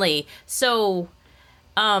differently. So,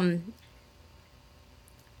 this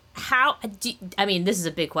is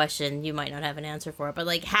a big question. You might not have an answer for it, but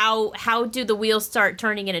like, how do the wheels start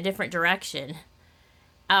turning in a different direction?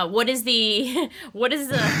 What are the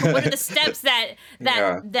steps that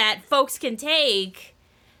folks can take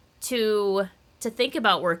to think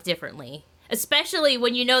about work differently? Especially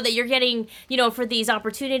when you know that you're getting, for these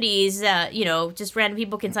opportunities, just random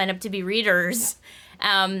people can sign up to be readers,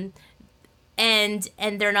 and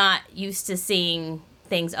they're not used to seeing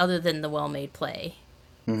things other than the well-made play.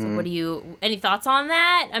 Mm-hmm. So any thoughts on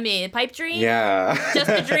that? I mean, pipe dream? Yeah. Just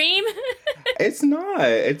a dream? It's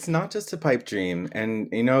not just a pipe dream.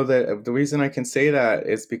 And that the reason I can say that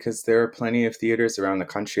is because there are plenty of theaters around the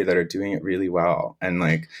country that are doing it really well. And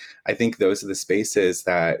like, I think those are the spaces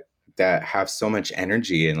that have so much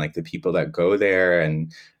energy, and like the people that go there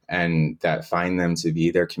and that find them to be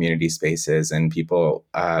their community spaces, and people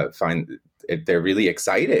find they're really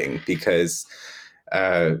exciting because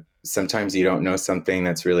sometimes you don't know something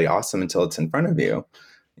that's really awesome until it's in front of you,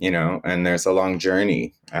 and there's a long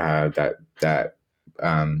journey that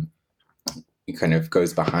kind of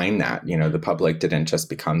goes behind that. The public didn't just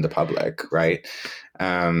become the public, right?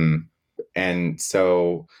 And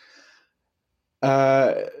so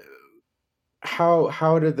how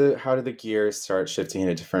did the gears start shifting in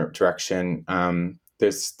a different direction?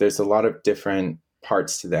 There's a lot of different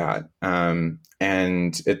parts to that, and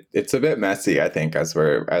it's a bit messy, I think, as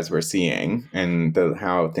we're seeing, and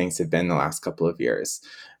how things have been the last couple of years.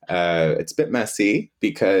 It's a bit messy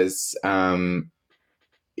because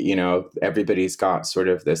everybody's got sort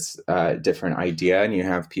of this different idea, and you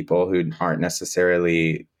have people who aren't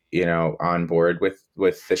necessarily on board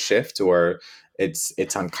with the shift, or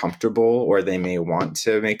it's uncomfortable, or they may want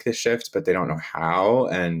to make the shift but they don't know how.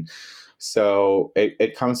 And so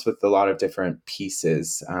it comes with a lot of different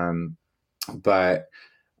pieces, but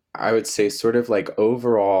I would say sort of like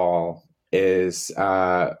overall is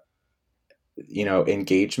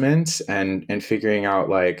engagement and figuring out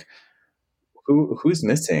like who's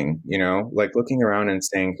missing, like looking around and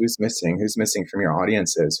saying who's missing from your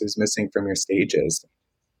audiences, who's missing from your stages.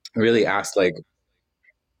 Really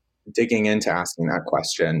digging into asking that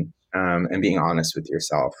question, and being honest with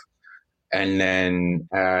yourself, and then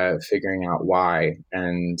figuring out why.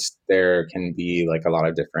 And there can be like a lot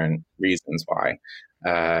of different reasons why.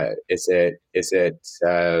 Is it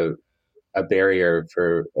a barrier,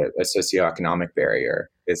 for a socioeconomic barrier?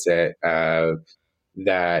 Is it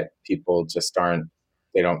that people just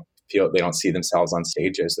they don't see themselves on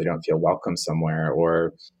stages, they don't feel welcome somewhere,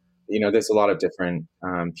 or there's a lot of different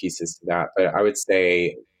pieces to that. But I would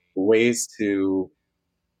say ways to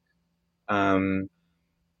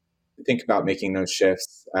think about making those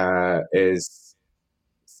shifts is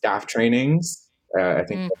staff trainings. I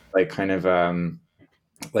think that's like kind of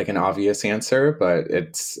like an obvious answer, but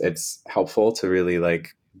it's helpful to really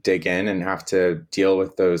like dig in and have to deal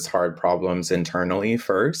with those hard problems internally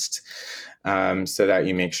first, so that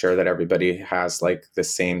you make sure that everybody has like the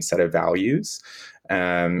same set of values,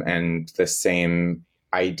 and the same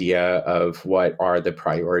idea of what are the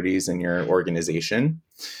priorities in your organization.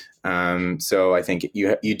 So I think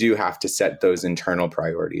you do have to set those internal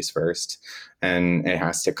priorities first, and it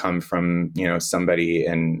has to come from somebody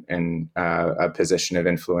in a position of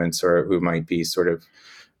influence, or who might be sort of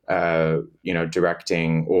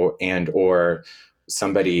directing, or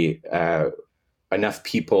somebody, enough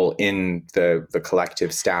people in the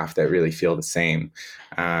collective staff that really feel the same.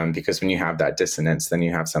 Because when you have that dissonance, then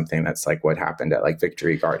you have something that's like what happened at like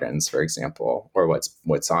Victory Gardens, for example, or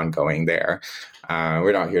what's ongoing there.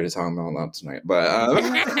 We're not here to talk about that tonight, but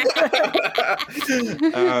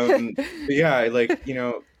yeah, like,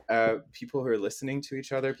 people who are listening to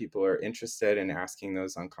each other, people who are interested in asking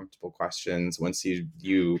those uncomfortable questions. Once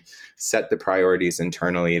you set the priorities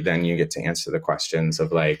internally, then you get to answer the questions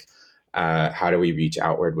of like, how do we reach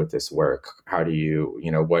outward with this work? How do you,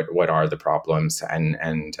 what are the problems?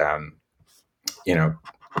 And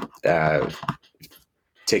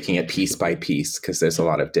taking it piece by piece, because there's a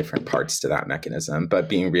lot of different parts to that mechanism, but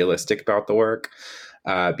being realistic about the work,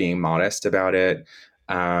 being modest about it,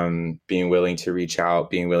 being willing to reach out,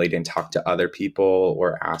 being willing to talk to other people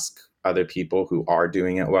or ask other people who are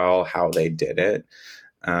doing it well, how they did it.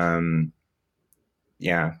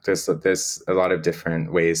 Yeah, there's a lot of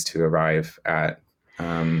different ways to arrive at,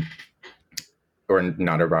 or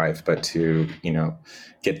not arrive, but to,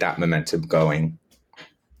 get that momentum going.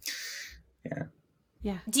 Yeah.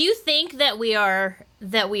 Yeah. Do you think that we are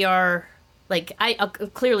like,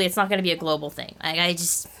 clearly it's not going to be a global thing. I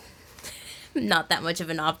just not that much of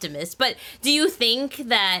an optimist, but do you think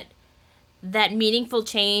that meaningful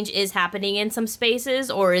change is happening in some spaces,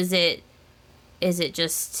 or is it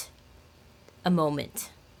just a moment?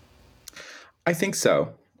 I think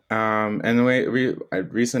so. And the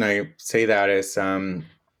reason I say that is,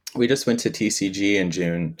 we just went to TCG in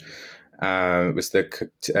June. It was the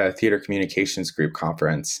Theater Communications Group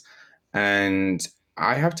conference. And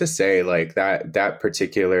I have to say, like, that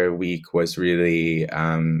particular week was really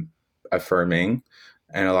affirming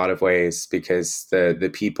in a lot of ways, because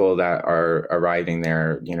the people that are arriving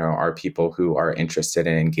there, are people who are interested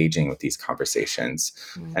in engaging with these conversations,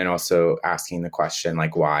 and also asking the question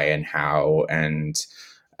like why and how, and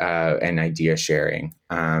idea sharing.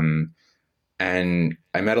 And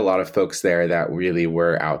I met a lot of folks there that really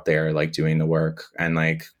were out there, like doing the work and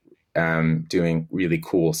like doing really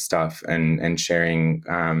cool stuff, and sharing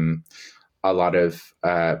a lot of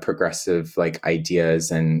progressive like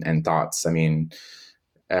ideas and thoughts. I mean,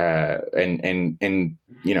 and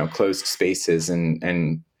closed spaces,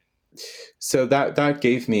 and so that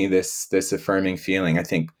gave me this affirming feeling, I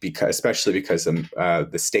think, especially because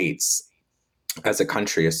the States as a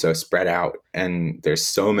country is so spread out and there's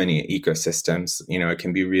so many ecosystems. It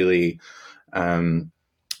can be really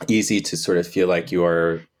easy to sort of feel like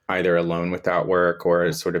you're either alone with that work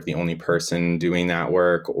or sort of the only person doing that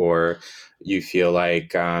work, or you feel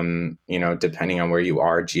like, depending on where you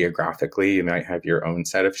are geographically, you might have your own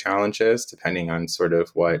set of challenges depending on sort of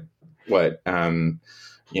what the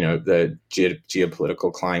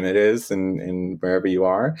geopolitical climate is and wherever you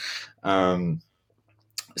are.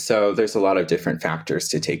 So there's a lot of different factors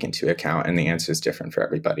to take into account, and the answer is different for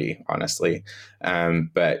everybody, honestly.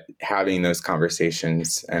 But having those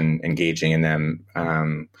conversations and engaging in them,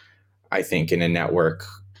 I think in a network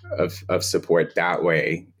of support that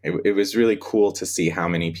way, it was really cool to see how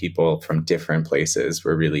many people from different places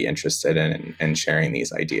were really interested in sharing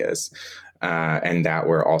these ideas. And that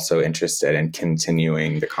we're also interested in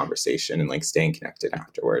continuing the conversation and like staying connected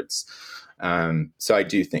afterwards. So I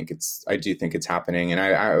do think it's happening, and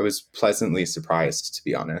I was pleasantly surprised, to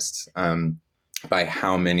be honest, by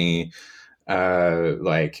how many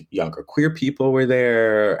like younger queer people were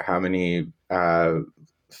there, how many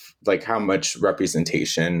like how much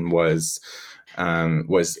representation was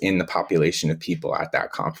in the population of people at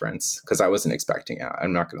that conference, because I wasn't expecting it.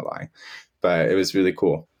 I'm not going to lie, but it was really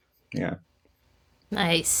cool. Yeah.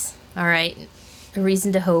 Nice. All right. A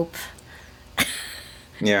reason to hope.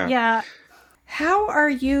 Yeah. Yeah. How are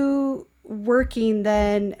you working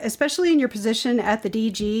then, especially in your position at the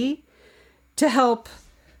DG, to help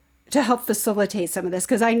facilitate some of this?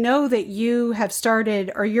 Because I know that you have started,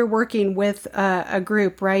 or you're working with a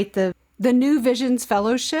group, right? The New Visions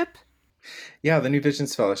Fellowship. Yeah, the New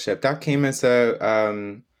Visions Fellowship, that came as it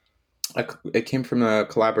came from a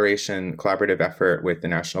collaborative effort with the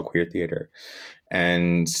National Queer Theater.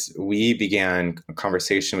 And we began a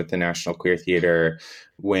conversation with the National Queer Theater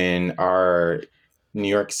when our New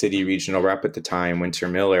York City regional rep at the time, Winter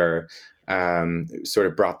Miller, sort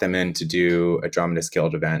of brought them in to do a Dramatists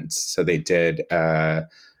Guild event. So they did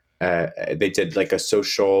like a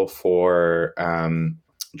social for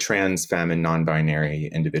trans, femme, and non-binary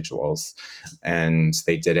individuals. And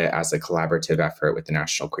they did it as a collaborative effort with the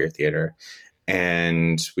National Queer Theater.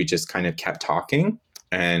 And we just kind of kept talking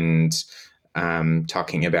and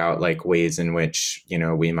talking about like ways in which,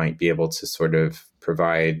 we might be able to sort of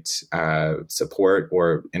provide support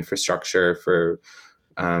or infrastructure for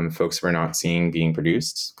folks we're not seeing being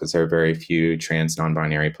produced, because there are very few trans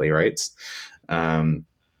non-binary playwrights, and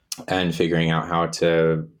figuring out how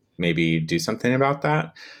to maybe do something about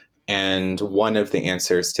that. And one of the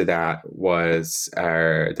answers to that was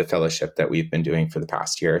the fellowship that we've been doing for the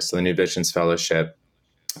past year. So the New Visions Fellowship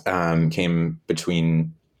came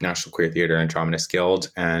between National Queer Theater and Dramatists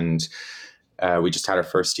Guild, and we just had our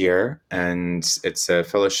first year, and it's a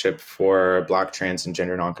fellowship for Black, trans, and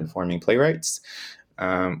gender nonconforming playwrights.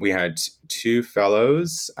 We had two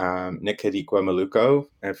fellows, Nick Hadikwa Maluko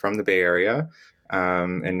from the Bay Area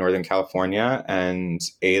in Northern California, and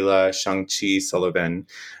Ayla Shang-Chi Sullivan.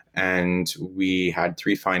 And we had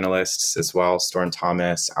three finalists as well: Storm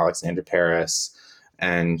Thomas, Alexander Paris,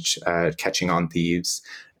 and Catching on Thieves.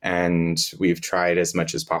 And we've tried as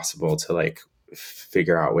much as possible to like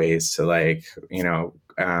figure out ways to like,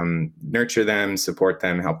 nurture them, support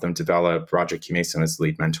them, help them develop. Roger Kimeson was the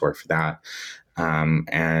lead mentor for that.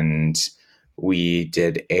 And we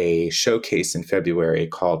did a showcase in February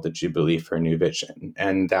called the Jubilee for a New Vision.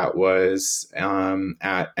 And that was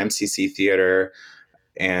at MCC Theater,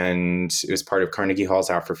 and it was part of Carnegie Hall's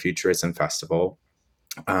Afrofuturism Festival.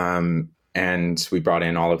 And we brought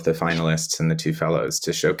in all of the finalists and the two fellows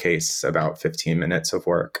to showcase about 15 minutes of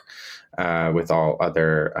work with all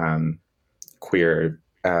other queer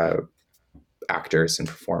actors and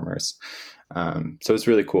performers. So it's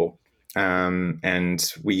really cool.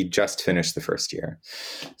 And we just finished the first year.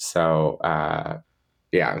 So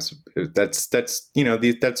that's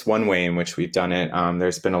one way in which we've done it.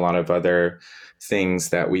 There's been a lot of other things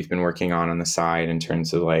that we've been working on the side in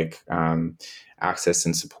terms of like access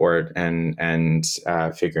and support and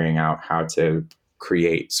figuring out how to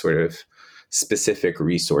create sort of specific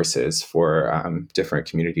resources for different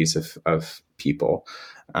communities of people.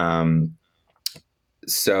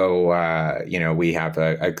 So we have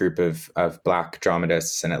a group of Black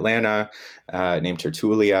dramatists in Atlanta named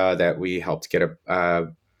Tertulia that we helped get a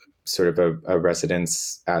sort of a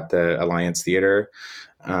residence at the Alliance Theater.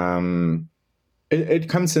 It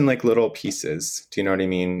comes in like little pieces. Do you know what I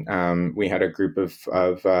mean? We had a group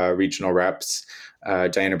of regional reps,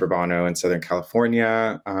 Diana Bourbano in Southern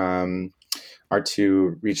California. our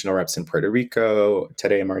two regional reps in Puerto Rico,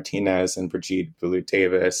 Tere Martinez and Brigitte Bulu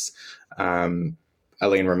Davis,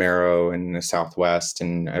 Elaine Romero in the Southwest,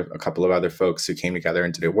 and a couple of other folks who came together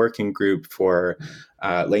and did a working group for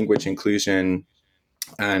language inclusion.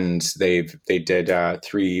 And they did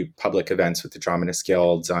 3 public events with the Dramatists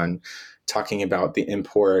Guild on talking about the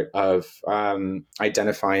import of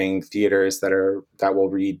identifying theaters that will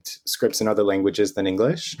read scripts in other languages than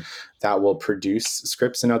English, that will produce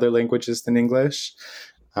scripts in other languages than English.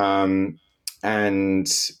 And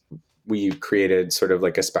we created sort of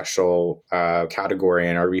like a special category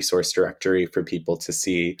in our resource directory for people to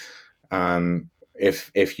see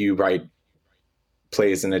if you write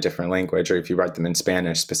plays in a different language, or if you write them in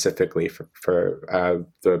Spanish specifically for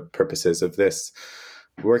the purposes of this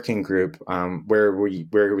working group, where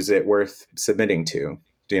was it worth submitting to?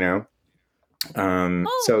 Do you know?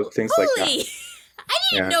 So things like that. I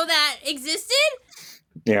didn't know that existed.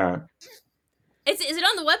 Yeah. Is it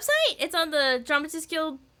on the website? It's on the Dramatists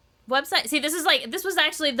Guild website. See, this was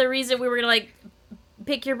actually the reason we were gonna like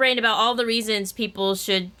pick your brain about all the reasons people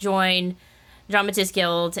should join Dramatists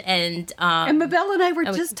Guild, and Mabel and I were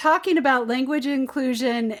just talking about language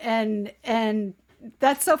inclusion, and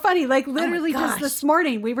that's so funny. Like literally just this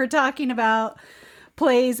morning, we were talking about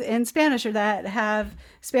plays in Spanish or that have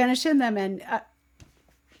Spanish in them, and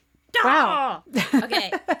wow.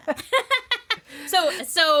 Okay.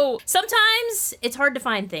 So sometimes it's hard to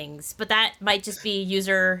find things, but that might just be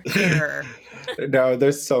user error. No,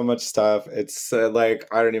 there's so much stuff. It's like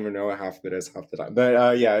I don't even know what half of it is half the time.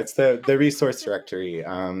 But yeah, it's the resource directory.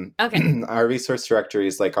 Okay. Our resource directory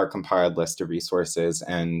is like our compiled list of resources,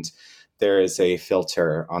 and there is a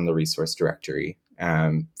filter on the resource directory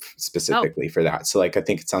specifically for that. So like I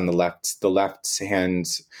think it's on the left hand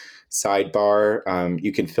sidebar.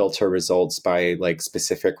 You can filter results by like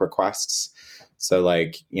specific requests. So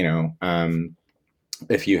like, you know,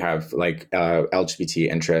 if you have like LGBT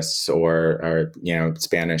interests or you know,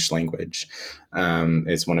 Spanish language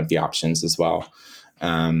is one of the options as well.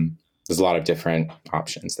 There's a lot of different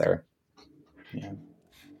options there. Yeah.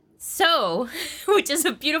 So, which is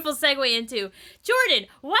a beautiful segue into Jordan.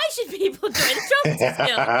 Why should people join the Dramatists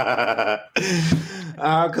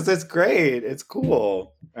Guild? Because it's great. It's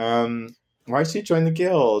cool. Why should you join the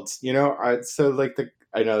guild? You know,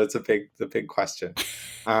 I know that's the big question.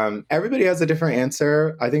 Everybody has a different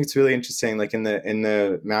answer. I think it's really interesting. Like in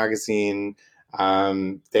the magazine,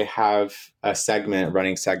 they have a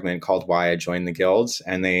running segment called "Why I Joined the Guild,"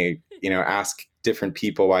 and they, you know, ask different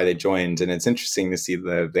people why they joined, and it's interesting to see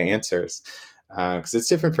the answers because it's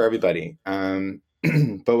different for everybody.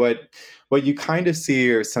 But what you kind of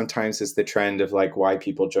see, or sometimes is the trend of like why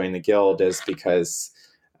people join the guild is because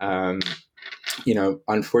you know,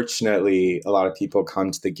 unfortunately, a lot of people come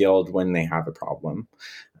to the guild when they have a problem.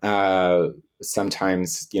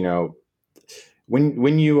 Sometimes, you know,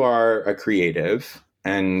 when you are a creative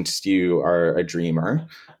and you are a dreamer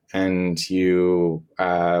and you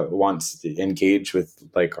want to engage with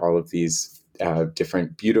like all of these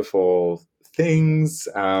different beautiful things,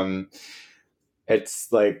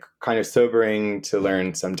 it's like kind of sobering to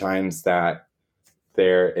learn sometimes that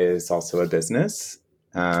there is also a business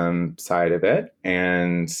side of it.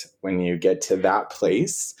 And when you get to that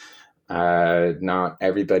place, not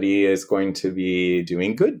everybody is going to be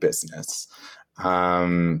doing good business,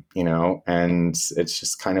 you know, and it's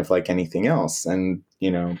just kind of like anything else. And,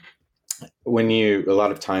 you know, a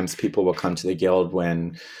lot of times people will come to the guild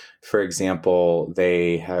when, for example,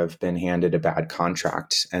 they have been handed a bad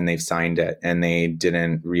contract and they've signed it and they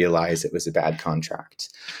didn't realize it was a bad contract,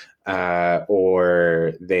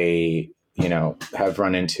 or they, you know, have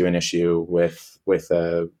run into an issue with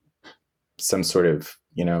some sort of,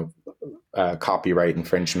 you know, copyright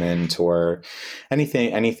infringement or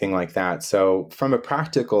anything like that. So from a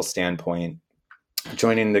practical standpoint,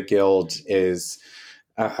 joining the guild is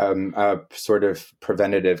a sort of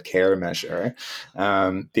preventative care measure,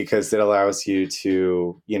 because it allows you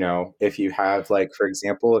to, you know, if you have, like, for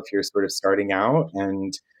example, if you're sort of starting out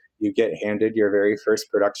and you get handed your very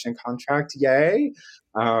first production contract, yay,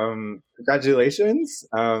 congratulations.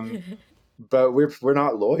 But we're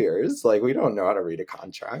not lawyers. Like, we don't know how to read a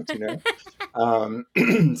contract, you know?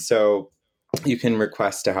 So you can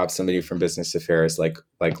request to have somebody from business affairs, like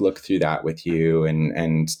look through that with you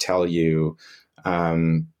and tell you,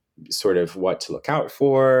 sort of what to look out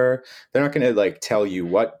for. They're not going to like tell you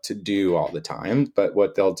what to do all the time, but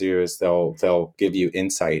what they'll do is they'll give you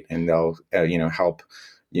insight and they'll, you know, help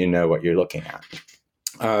you know what you're looking at.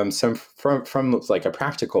 So from like a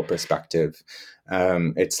practical perspective,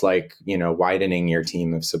 it's like, you know, widening your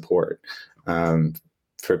team of support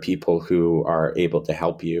for people who are able to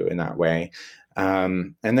help you in that way.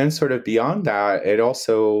 And then sort of beyond that, it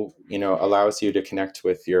also, allows you to connect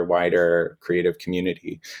with your wider creative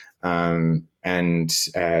community. So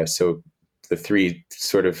the three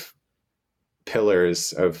sort of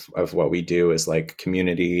pillars of what we do is like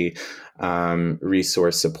community,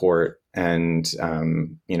 resource support, and,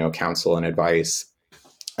 counsel and advice.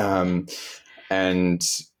 And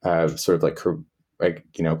sort of like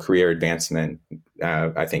career advancement,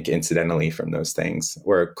 I think incidentally from those things,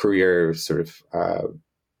 or career sort of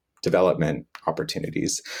development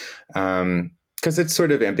opportunities. Because it's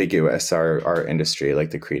sort of ambiguous, our industry,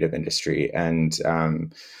 like the creative industry. And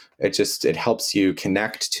it helps you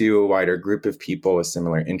connect to a wider group of people with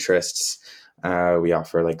similar interests. We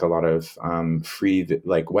offer like a lot of free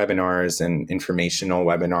like webinars and informational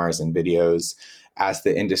webinars and videos as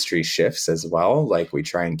the industry shifts as well. Like we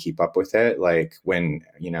try and keep up with it. Like when,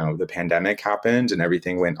 the pandemic happened and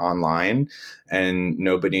everything went online and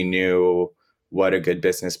nobody knew what a good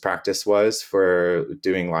business practice was for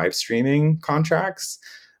doing live streaming contracts.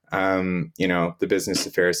 The business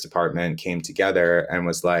affairs department came together and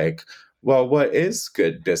was like, well, what is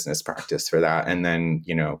good business practice for that? And then,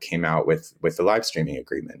 came out with the live streaming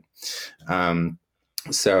agreement.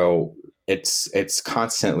 So it's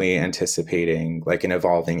constantly anticipating like an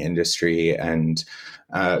evolving industry and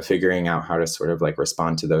figuring out how to sort of like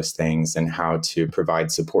respond to those things and how to provide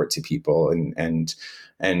support to people and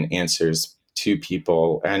answers to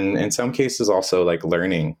people. And in some cases also like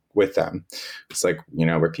learning with them. It's like,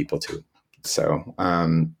 we're people too. So,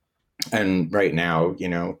 and right now,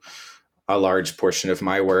 a large portion of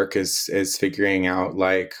my work is figuring out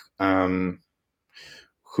like,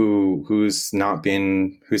 who's not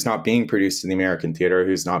being produced in the American theater,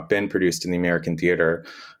 who's not been produced in the American theater,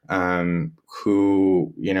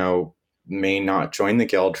 who, may not join the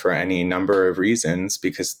Guild for any number of reasons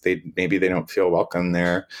because maybe they don't feel welcome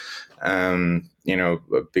there.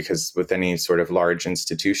 Because with any sort of large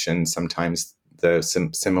institution, sometimes the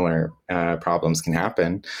similar problems can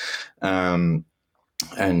happen. And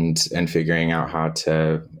figuring out how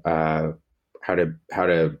to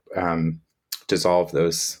dissolve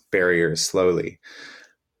those barriers slowly.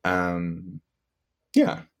 So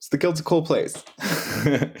the Guild's a cool place.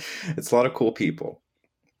 It's a lot of cool people.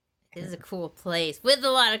 It is a cool place with a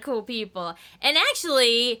lot of cool people. And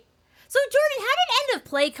actually, so Jordan, how did End of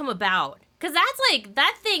Play come about? Because that's like,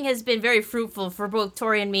 that thing has been very fruitful for both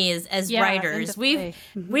Tori and me as writers. We've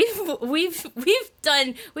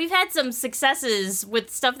had some successes with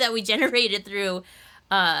stuff that we generated through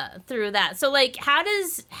that. So like, how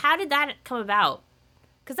did that come about?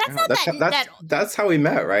 Because that's how we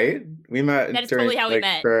met, right? We met. That is totally how we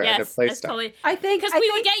met. Yes, that's totally. I think because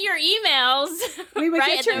we would get your emails. We would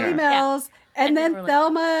get your emails. And then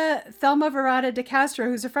Thelma Verada de Castro,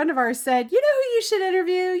 who's a friend of ours, said, "You know who you should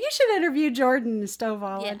interview? You should interview Jordan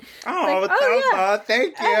Stovall." Yeah. Thelma,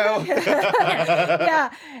 thank you.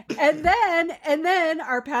 Yeah. And then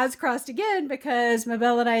our paths crossed again because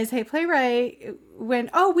Mabel and I, as Hey Playwright,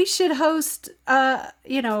 went, "Oh, we should host a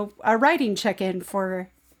writing check-in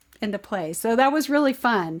for End of Play." So that was really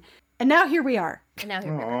fun. And now here we are.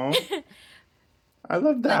 I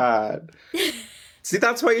love that. See,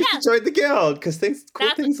 that's why you should join the Guild, because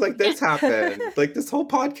cool things like this happen. Like this whole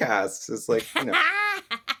podcast is like,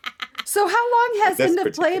 So how long has End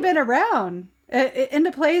of Play been around? End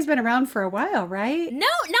of Play has been around for a while, right? No,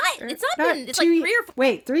 it's not been. It's like 3 or 4.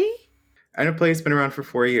 Wait, 3? End of Play has been around for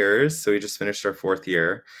 4 years, so we just finished our 4th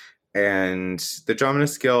year. And the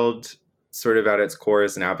Dramatists Guild, sort of at its core,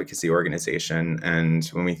 is an advocacy organization. And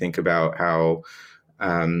when we think about how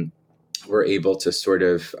we're able to sort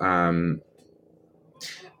of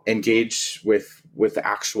engage with the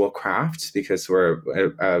actual craft, because we're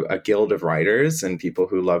a guild of writers and people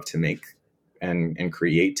who love to make and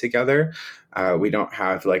create together. We don't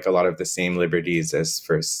have like a lot of the same liberties as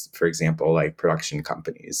for example, like production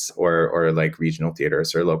companies or like regional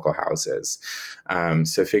theaters or local houses.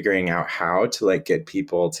 So figuring out how to like get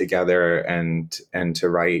people together and to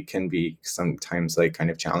write can be sometimes like kind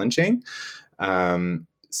of challenging.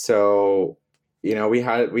 So, we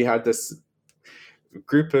had this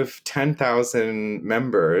group of 10,000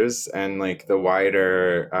 members and like the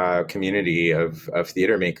wider community of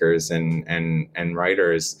theater makers and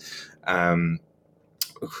writers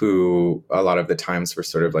who a lot of the times were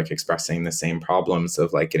sort of like expressing the same problems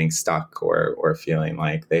of like getting stuck or feeling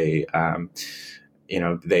like they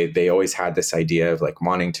always had this idea of like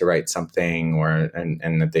wanting to write something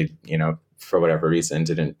and that they, for whatever reason,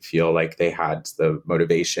 didn't feel like they had the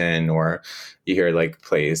motivation, or you hear like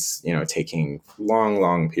plays, taking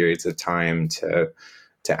long periods of time to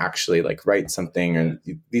actually like write something, and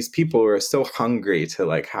these people are so hungry to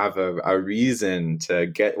like have a reason to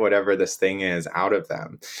get whatever this thing is out of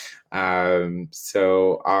them.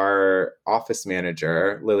 So our office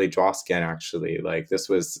manager, Lily Dwoskin, actually, like this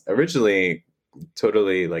was originally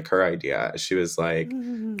totally like her idea. She was like,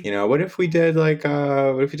 what if we did like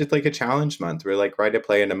a challenge month? We're like, write a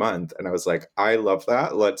play in a month. And I was like, I love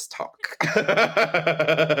that. Let's talk.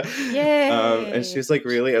 Yay. And she was like,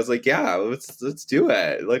 really? I was like, yeah, let's do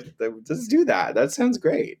it. Like, let's do that. That sounds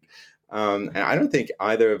great. And I don't think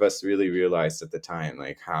either of us really realized at the time,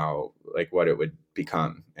 like how, like what it would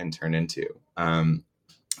become and turn into.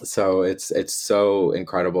 So it's so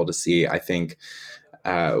incredible to see. I think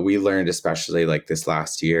we learned, especially like this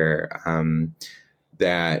last year,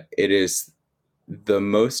 that it is the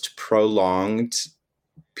most prolonged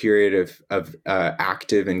period of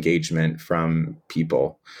active engagement from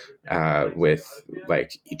people with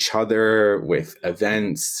like each other, with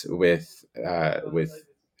events, with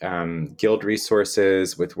guild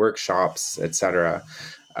resources, with workshops, etc.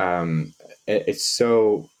 It's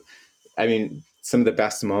so, I mean, some of the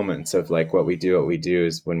best moments of like what we do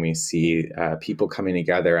is when we see people coming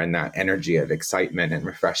together and that energy of excitement and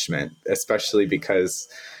refreshment, especially because,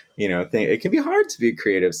 it can be hard to be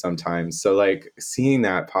creative sometimes. So like seeing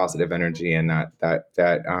that positive energy and that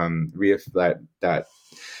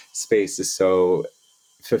space is so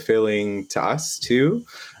fulfilling to us too.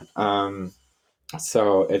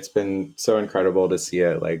 So it's been so incredible to see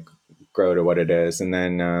it like grow to what it is. And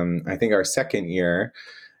then I think our second year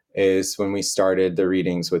is when we started the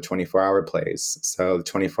readings with 24-hour plays. So the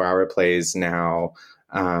 24-hour plays now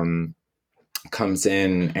comes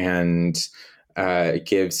in and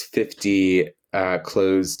gives 50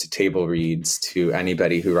 closed table reads to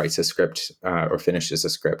anybody who writes a script or finishes a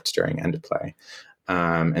script during end of play.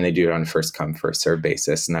 And they do it on first come, first serve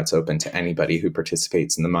basis. And that's open to anybody who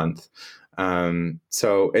participates in the month.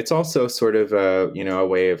 So it's also sort of a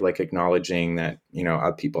way of like acknowledging that,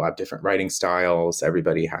 people have different writing styles.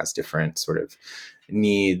 Everybody has different sort of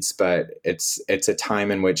needs, but it's a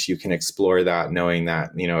time in which you can explore that, knowing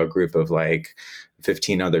that, a group of like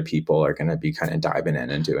 15 other people are going to be kind of diving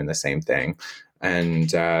in and doing the same thing.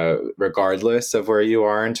 And regardless of where you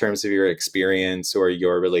are in terms of your experience or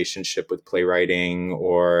your relationship with playwriting,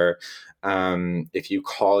 or if you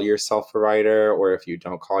call yourself a writer or if you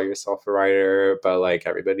don't call yourself a writer, but like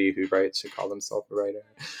everybody who writes should call themselves a writer,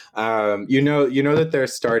 that they're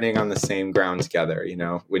starting on the same ground together.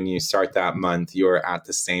 When you start that month, you're at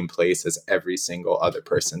the same place as every single other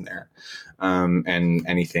person there. And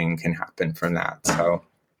anything can happen from that. So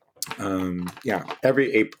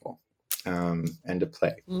every April, end of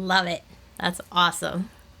play. Love it. That's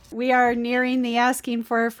awesome. We are nearing the asking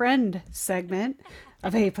for a friend segment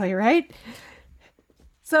of Hey Playwright.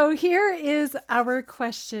 So here is our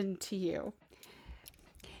question to you.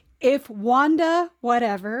 If Wanda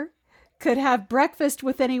whatever could have breakfast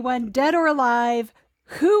with anyone dead or alive,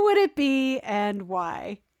 who would it be and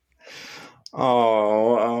why?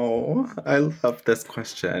 Oh, I love this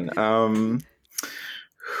question.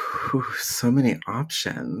 So many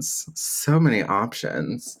options.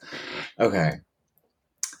 Okay.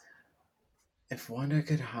 If Wanda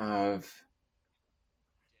could have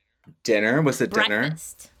dinner, was it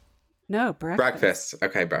Breakfast. Dinner? No, breakfast. Breakfast.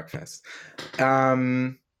 Okay, breakfast. Oh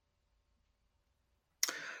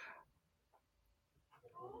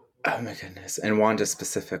my goodness. And Wanda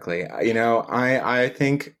specifically. I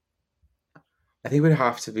think it would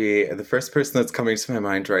have to be, the first person that's coming to my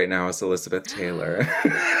mind right now is Elizabeth Taylor.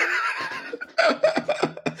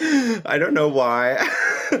 I don't know why,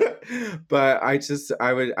 but I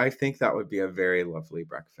think that would be a very lovely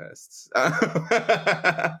breakfast.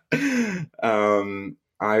 I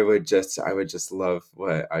would just love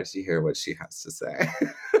to hear what she has to say.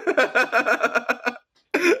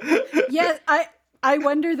 Yeah, I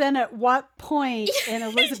wonder then at what point in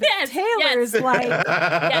Elizabeth Taylor's life.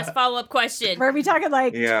 Yes, follow-up question. Are we talking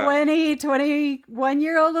like 20,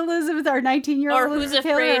 21-year-old Elizabeth or 19-year-old or Elizabeth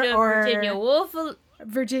who's afraid Taylor, of or Virginia Woolf?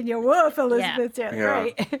 Virginia Woolf Elizabeth Taylor,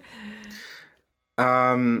 right?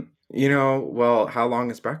 Well, how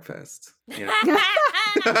long is breakfast?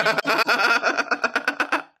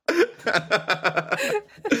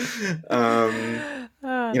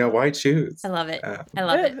 Why choose? I love it. I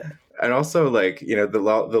love it. And also, like, the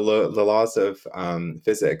laws of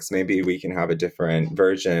physics. Maybe we can have a different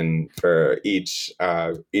version for each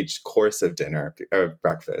course of dinner or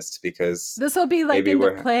breakfast, because this will be like in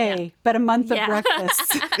the play, but a month of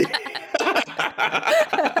breakfast.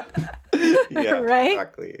 Yeah, right?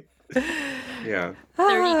 Exactly. Yeah.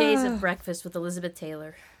 30 Days of Breakfast with Elizabeth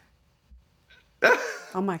Taylor.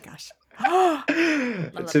 Oh my gosh.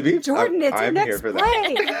 To be Jordan, it's your I'm here next for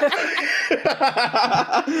play.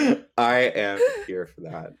 that. I am here for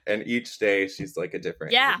that. And each day she's like a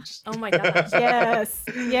different age. Oh my gosh. Yes.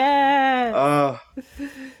 Yes. Oh,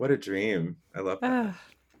 what a dream. I love that.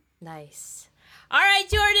 Nice. All right,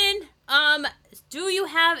 Jordan. Do you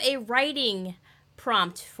have a writing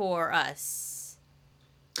prompt for us?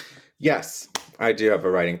 Yes, I do have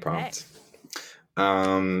a writing prompt.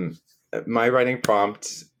 Okay. My writing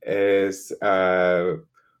prompt is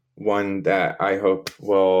one that I hope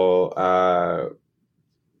will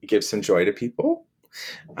give some joy to people.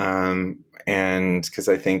 And because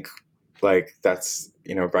I think like that's,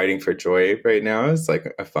 writing for joy right now is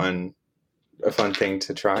like a fun thing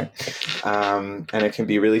to try. And it can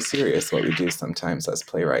be really serious what we do sometimes as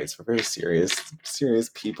playwrights. We're very serious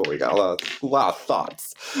people. We got a lot of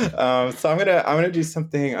thoughts. So I'm gonna do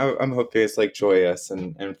something I'm hoping is like joyous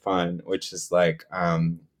and fun, which is like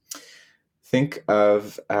think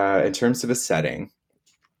of in terms of a setting,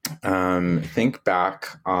 think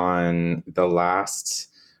back on the last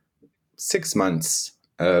 6 months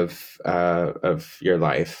of your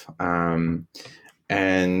life.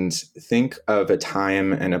 And think of a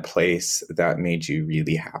time and a place that made you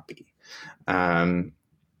really happy. And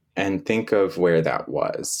think of where that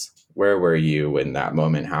was. Where were you when that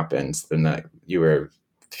moment happened? Then that you were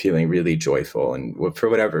feeling really joyful, and for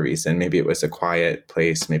whatever reason, maybe it was a quiet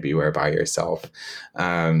place, maybe you were by yourself,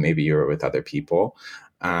 maybe you were with other people.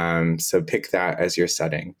 So pick that as your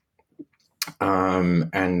setting.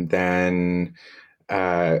 And then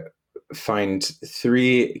find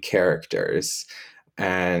 3 characters.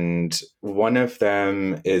 And one of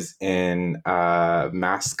them is in a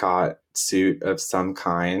mascot suit of some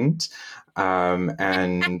kind.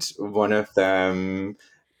 And one of them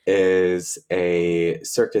is a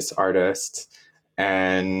circus artist.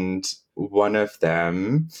 And one of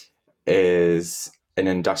them is an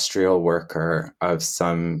industrial worker of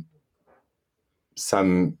some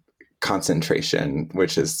concentration,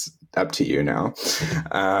 which is up to you now.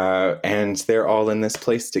 And they're all in this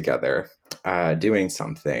place together. Doing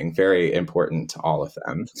something very important to all of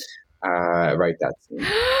them. Write that scene.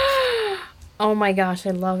 Oh my gosh,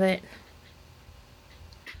 I love it.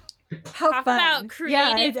 How Talk fun. About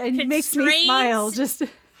creative it makes me smile. Just,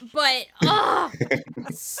 but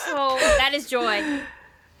so that is joy.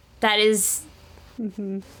 That is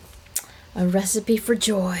a recipe for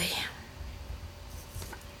joy.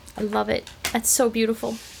 I love it. That's so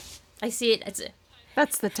beautiful. I see it.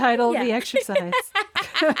 That's the title of the exercise.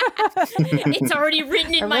 It's already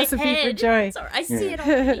written in my head. For joy. I see it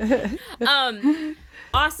already.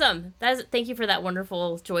 Awesome. Thank you for that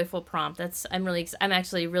wonderful, joyful prompt. I'm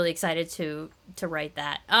actually really excited to write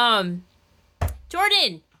that.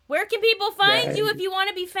 Jordan, where can people find you if you want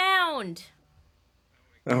to be found?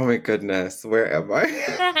 Oh my goodness, where am I?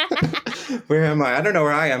 Where am I? I don't know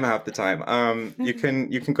where I am half the time. You can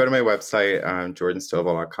go to my website,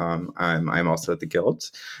 jordanstovall.com. I'm also at the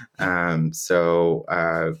Guild.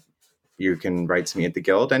 So you can write to me at the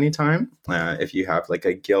Guild anytime. If you have like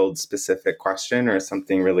a Guild specific question or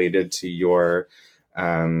something related to your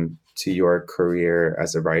career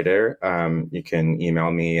as a writer, you can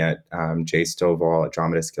email me at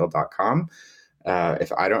jstovall@dramatistguild.com.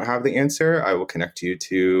 If I don't have the answer, I will connect you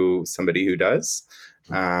to somebody who does.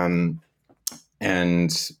 And,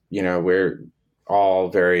 we're all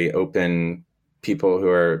very open people who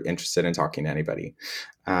are interested in talking to anybody.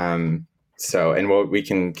 We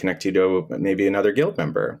can connect you to maybe another Guild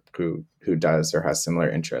member who does or has similar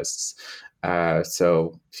interests.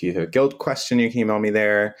 So if you have a Guild question, you can email me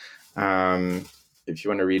there. If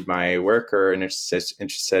you want to read my work or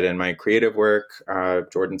interested in my creative work,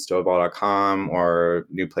 jordanstovall.com or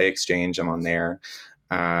New Play Exchange, I'm on there.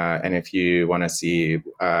 And if you want to see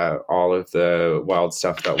all of the wild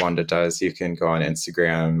stuff that Wanda does, you can go on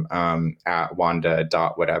Instagram at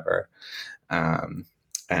wanda.whatever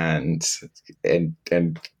and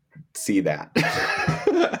see that.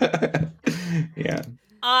 Yeah.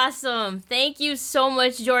 Awesome. Thank you so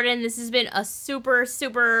much, Jordan. This has been a super,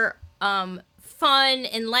 super fun,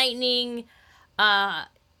 enlightening,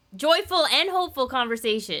 joyful, and hopeful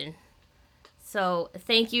conversation. So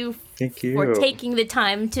thank you for taking the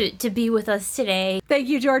time to be with us today. Thank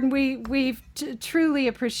you, Jordan. We truly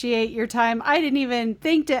appreciate your time. I didn't even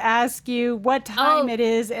think to ask you what time it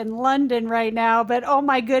is in London right now, but oh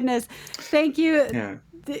my goodness, thank you. Yeah.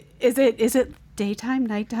 Is it daytime,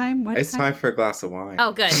 nighttime? It's time for a glass of wine.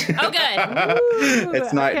 Oh, good. Ooh,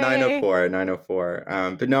 it's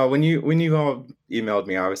 9:04. But no, when you all emailed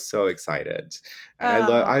me, I was so excited. And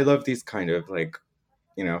I love these kind of like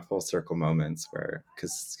full circle moments where,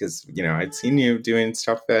 because I'd seen you doing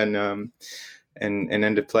stuff and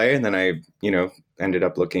End of Play, and then I ended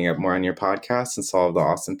up looking up more on your podcast and saw all the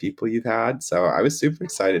awesome people you've had. So I was super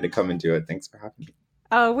excited to come and do it. Thanks for having me.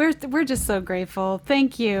 Oh, we're just so grateful.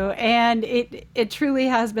 Thank you. And it truly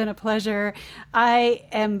has been a pleasure. I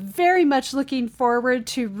am very much looking forward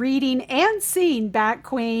to reading and seeing Bat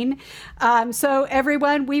Queen. So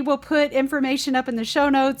everyone, we will put information up in the show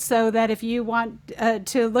notes so that if you want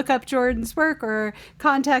to look up Jordan's work or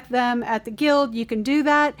contact them at the Guild, you can do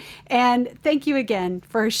that. And thank you again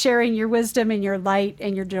for sharing your wisdom and your light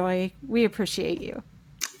and your joy. We appreciate you.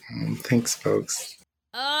 Thanks, folks.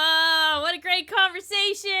 Oh, what a great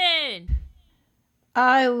conversation!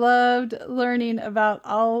 I loved learning about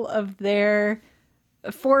all of their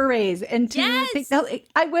forays and to think that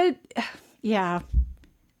I would, yeah.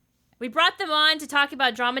 We brought them on to talk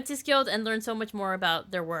about Dramatist Guild and learn so much more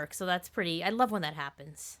about their work. So that's pretty. I love when that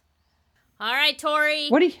happens. All right, Tori.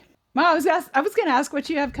 What do you? Well, I was going to ask what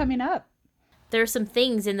you have coming up. There's some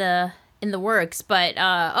things in the works, but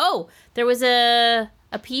there was a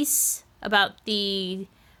piece about the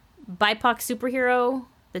BIPOC superhero,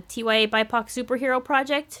 the TYA BIPOC superhero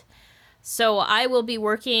project. So I will be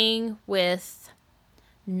working with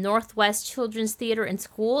Northwest Children's Theater and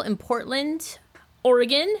School in Portland,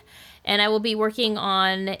 Oregon, and I will be working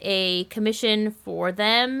on a commission for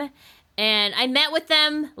them. And I met with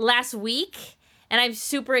them last week, and I'm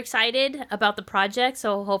super excited about the project,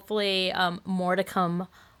 so hopefully more to come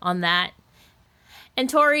on that. And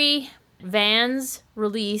Tori, Vans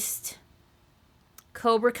released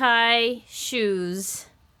Cobra Kai shoes,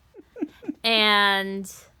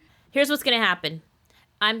 and here's what's gonna happen.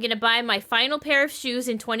 I'm gonna buy my final pair of shoes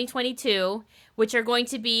in 2022, which are going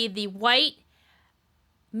to be the white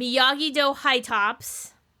Miyagi-Do high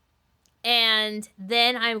tops, and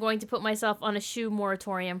then I'm going to put myself on a shoe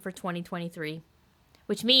moratorium for 2023,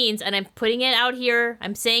 which means, and I'm putting it out here,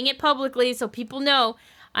 I'm saying it publicly so people know,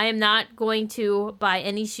 I am not going to buy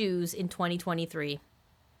any shoes in 2023.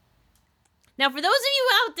 Now, for those of you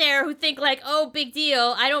out there who think like, oh, big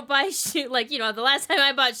deal, I don't buy shoes, like, the last time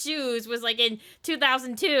I bought shoes was like in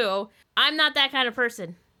 2002. I'm not that kind of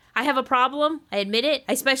person. I have a problem. I admit it.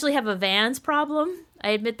 I especially have a Vans problem. I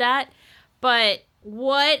admit that. But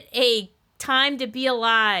what a time to be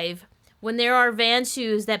alive when there are Vans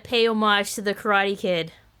shoes that pay homage to the Karate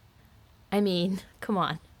Kid. I mean, come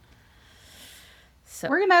on. So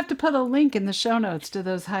we're going to have to put a link in the show notes to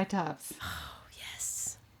those high tops.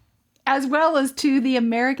 As well as to the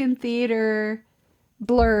American Theater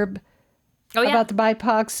blurb about the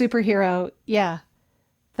BIPOC superhero. Yeah,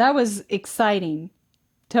 that was exciting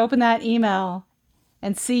to open that email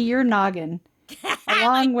and see your noggin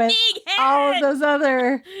along with all of those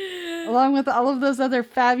other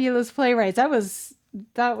fabulous playwrights. That was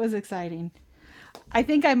exciting. I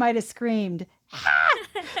think I might have screamed, Babel,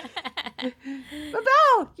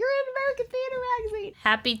 you're in American Theater magazine.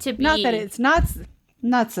 Happy to be. Not that it's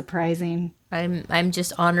not surprising. I'm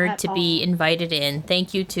just honored to be invited in.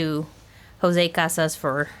 Thank you to Jose Casas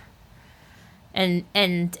and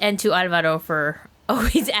to Alvaro for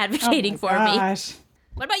always advocating for me.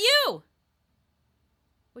 What about you?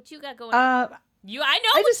 What you got going on? I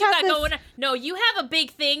know what you got going on. No, you have a big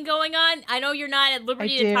thing going on. I know you're not at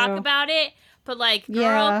liberty to talk about it, but like, girl.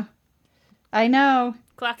 Yeah, I know.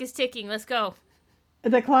 Clock is ticking. Let's go.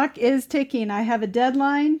 The clock is ticking. I have a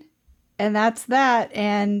deadline. And that's that.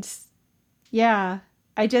 And yeah,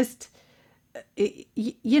 I just,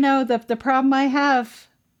 the problem I have,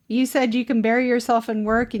 you said you can bury yourself in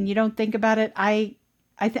work and you don't think about it. I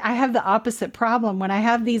have the opposite problem. When I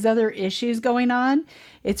have these other issues going on,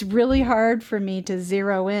 it's really hard for me to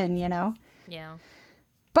zero in, Yeah.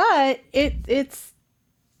 But it's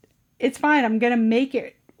fine. I'm going to make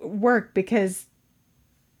it work because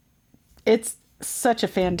it's such a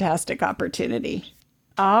fantastic opportunity.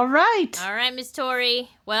 All right, Miss Tori.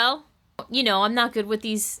 Well, I'm not good with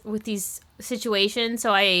these situations,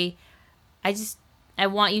 so I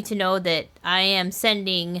want you to know that I am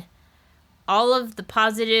sending all of the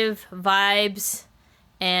positive vibes,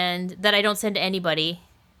 and that I don't send to anybody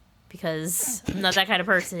because I'm not that kind of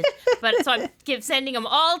person. But so I'm sending them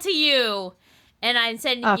all to you, and I'm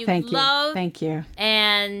sending you love, thank you,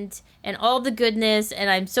 and all the goodness,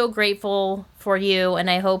 and I'm so grateful for you, and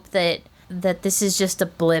I hope that this is just a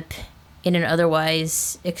blip in an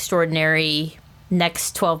otherwise extraordinary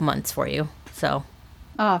next 12 months for you. So.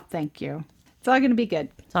 Oh, thank you. It's all going to be good.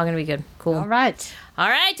 It's all going to be good. Cool. All right,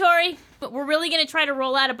 Tori. But we're really going to try to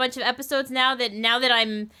roll out a bunch of episodes now that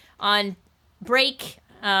I'm on break.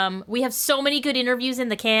 We have so many good interviews in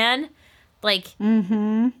the can. Like,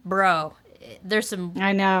 bro,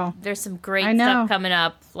 I know. There's some great stuff coming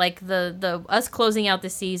up. Like the us closing out the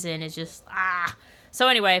season is just So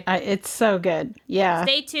anyway, it's so good. Yeah.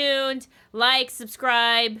 Stay tuned. Like,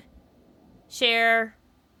 subscribe, share,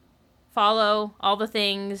 follow, all the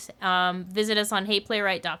things. Visit us on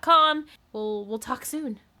HeyPlaywright.com. We'll talk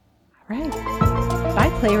soon. All right. Bye,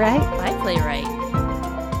 Playwright. Bye, Playwright.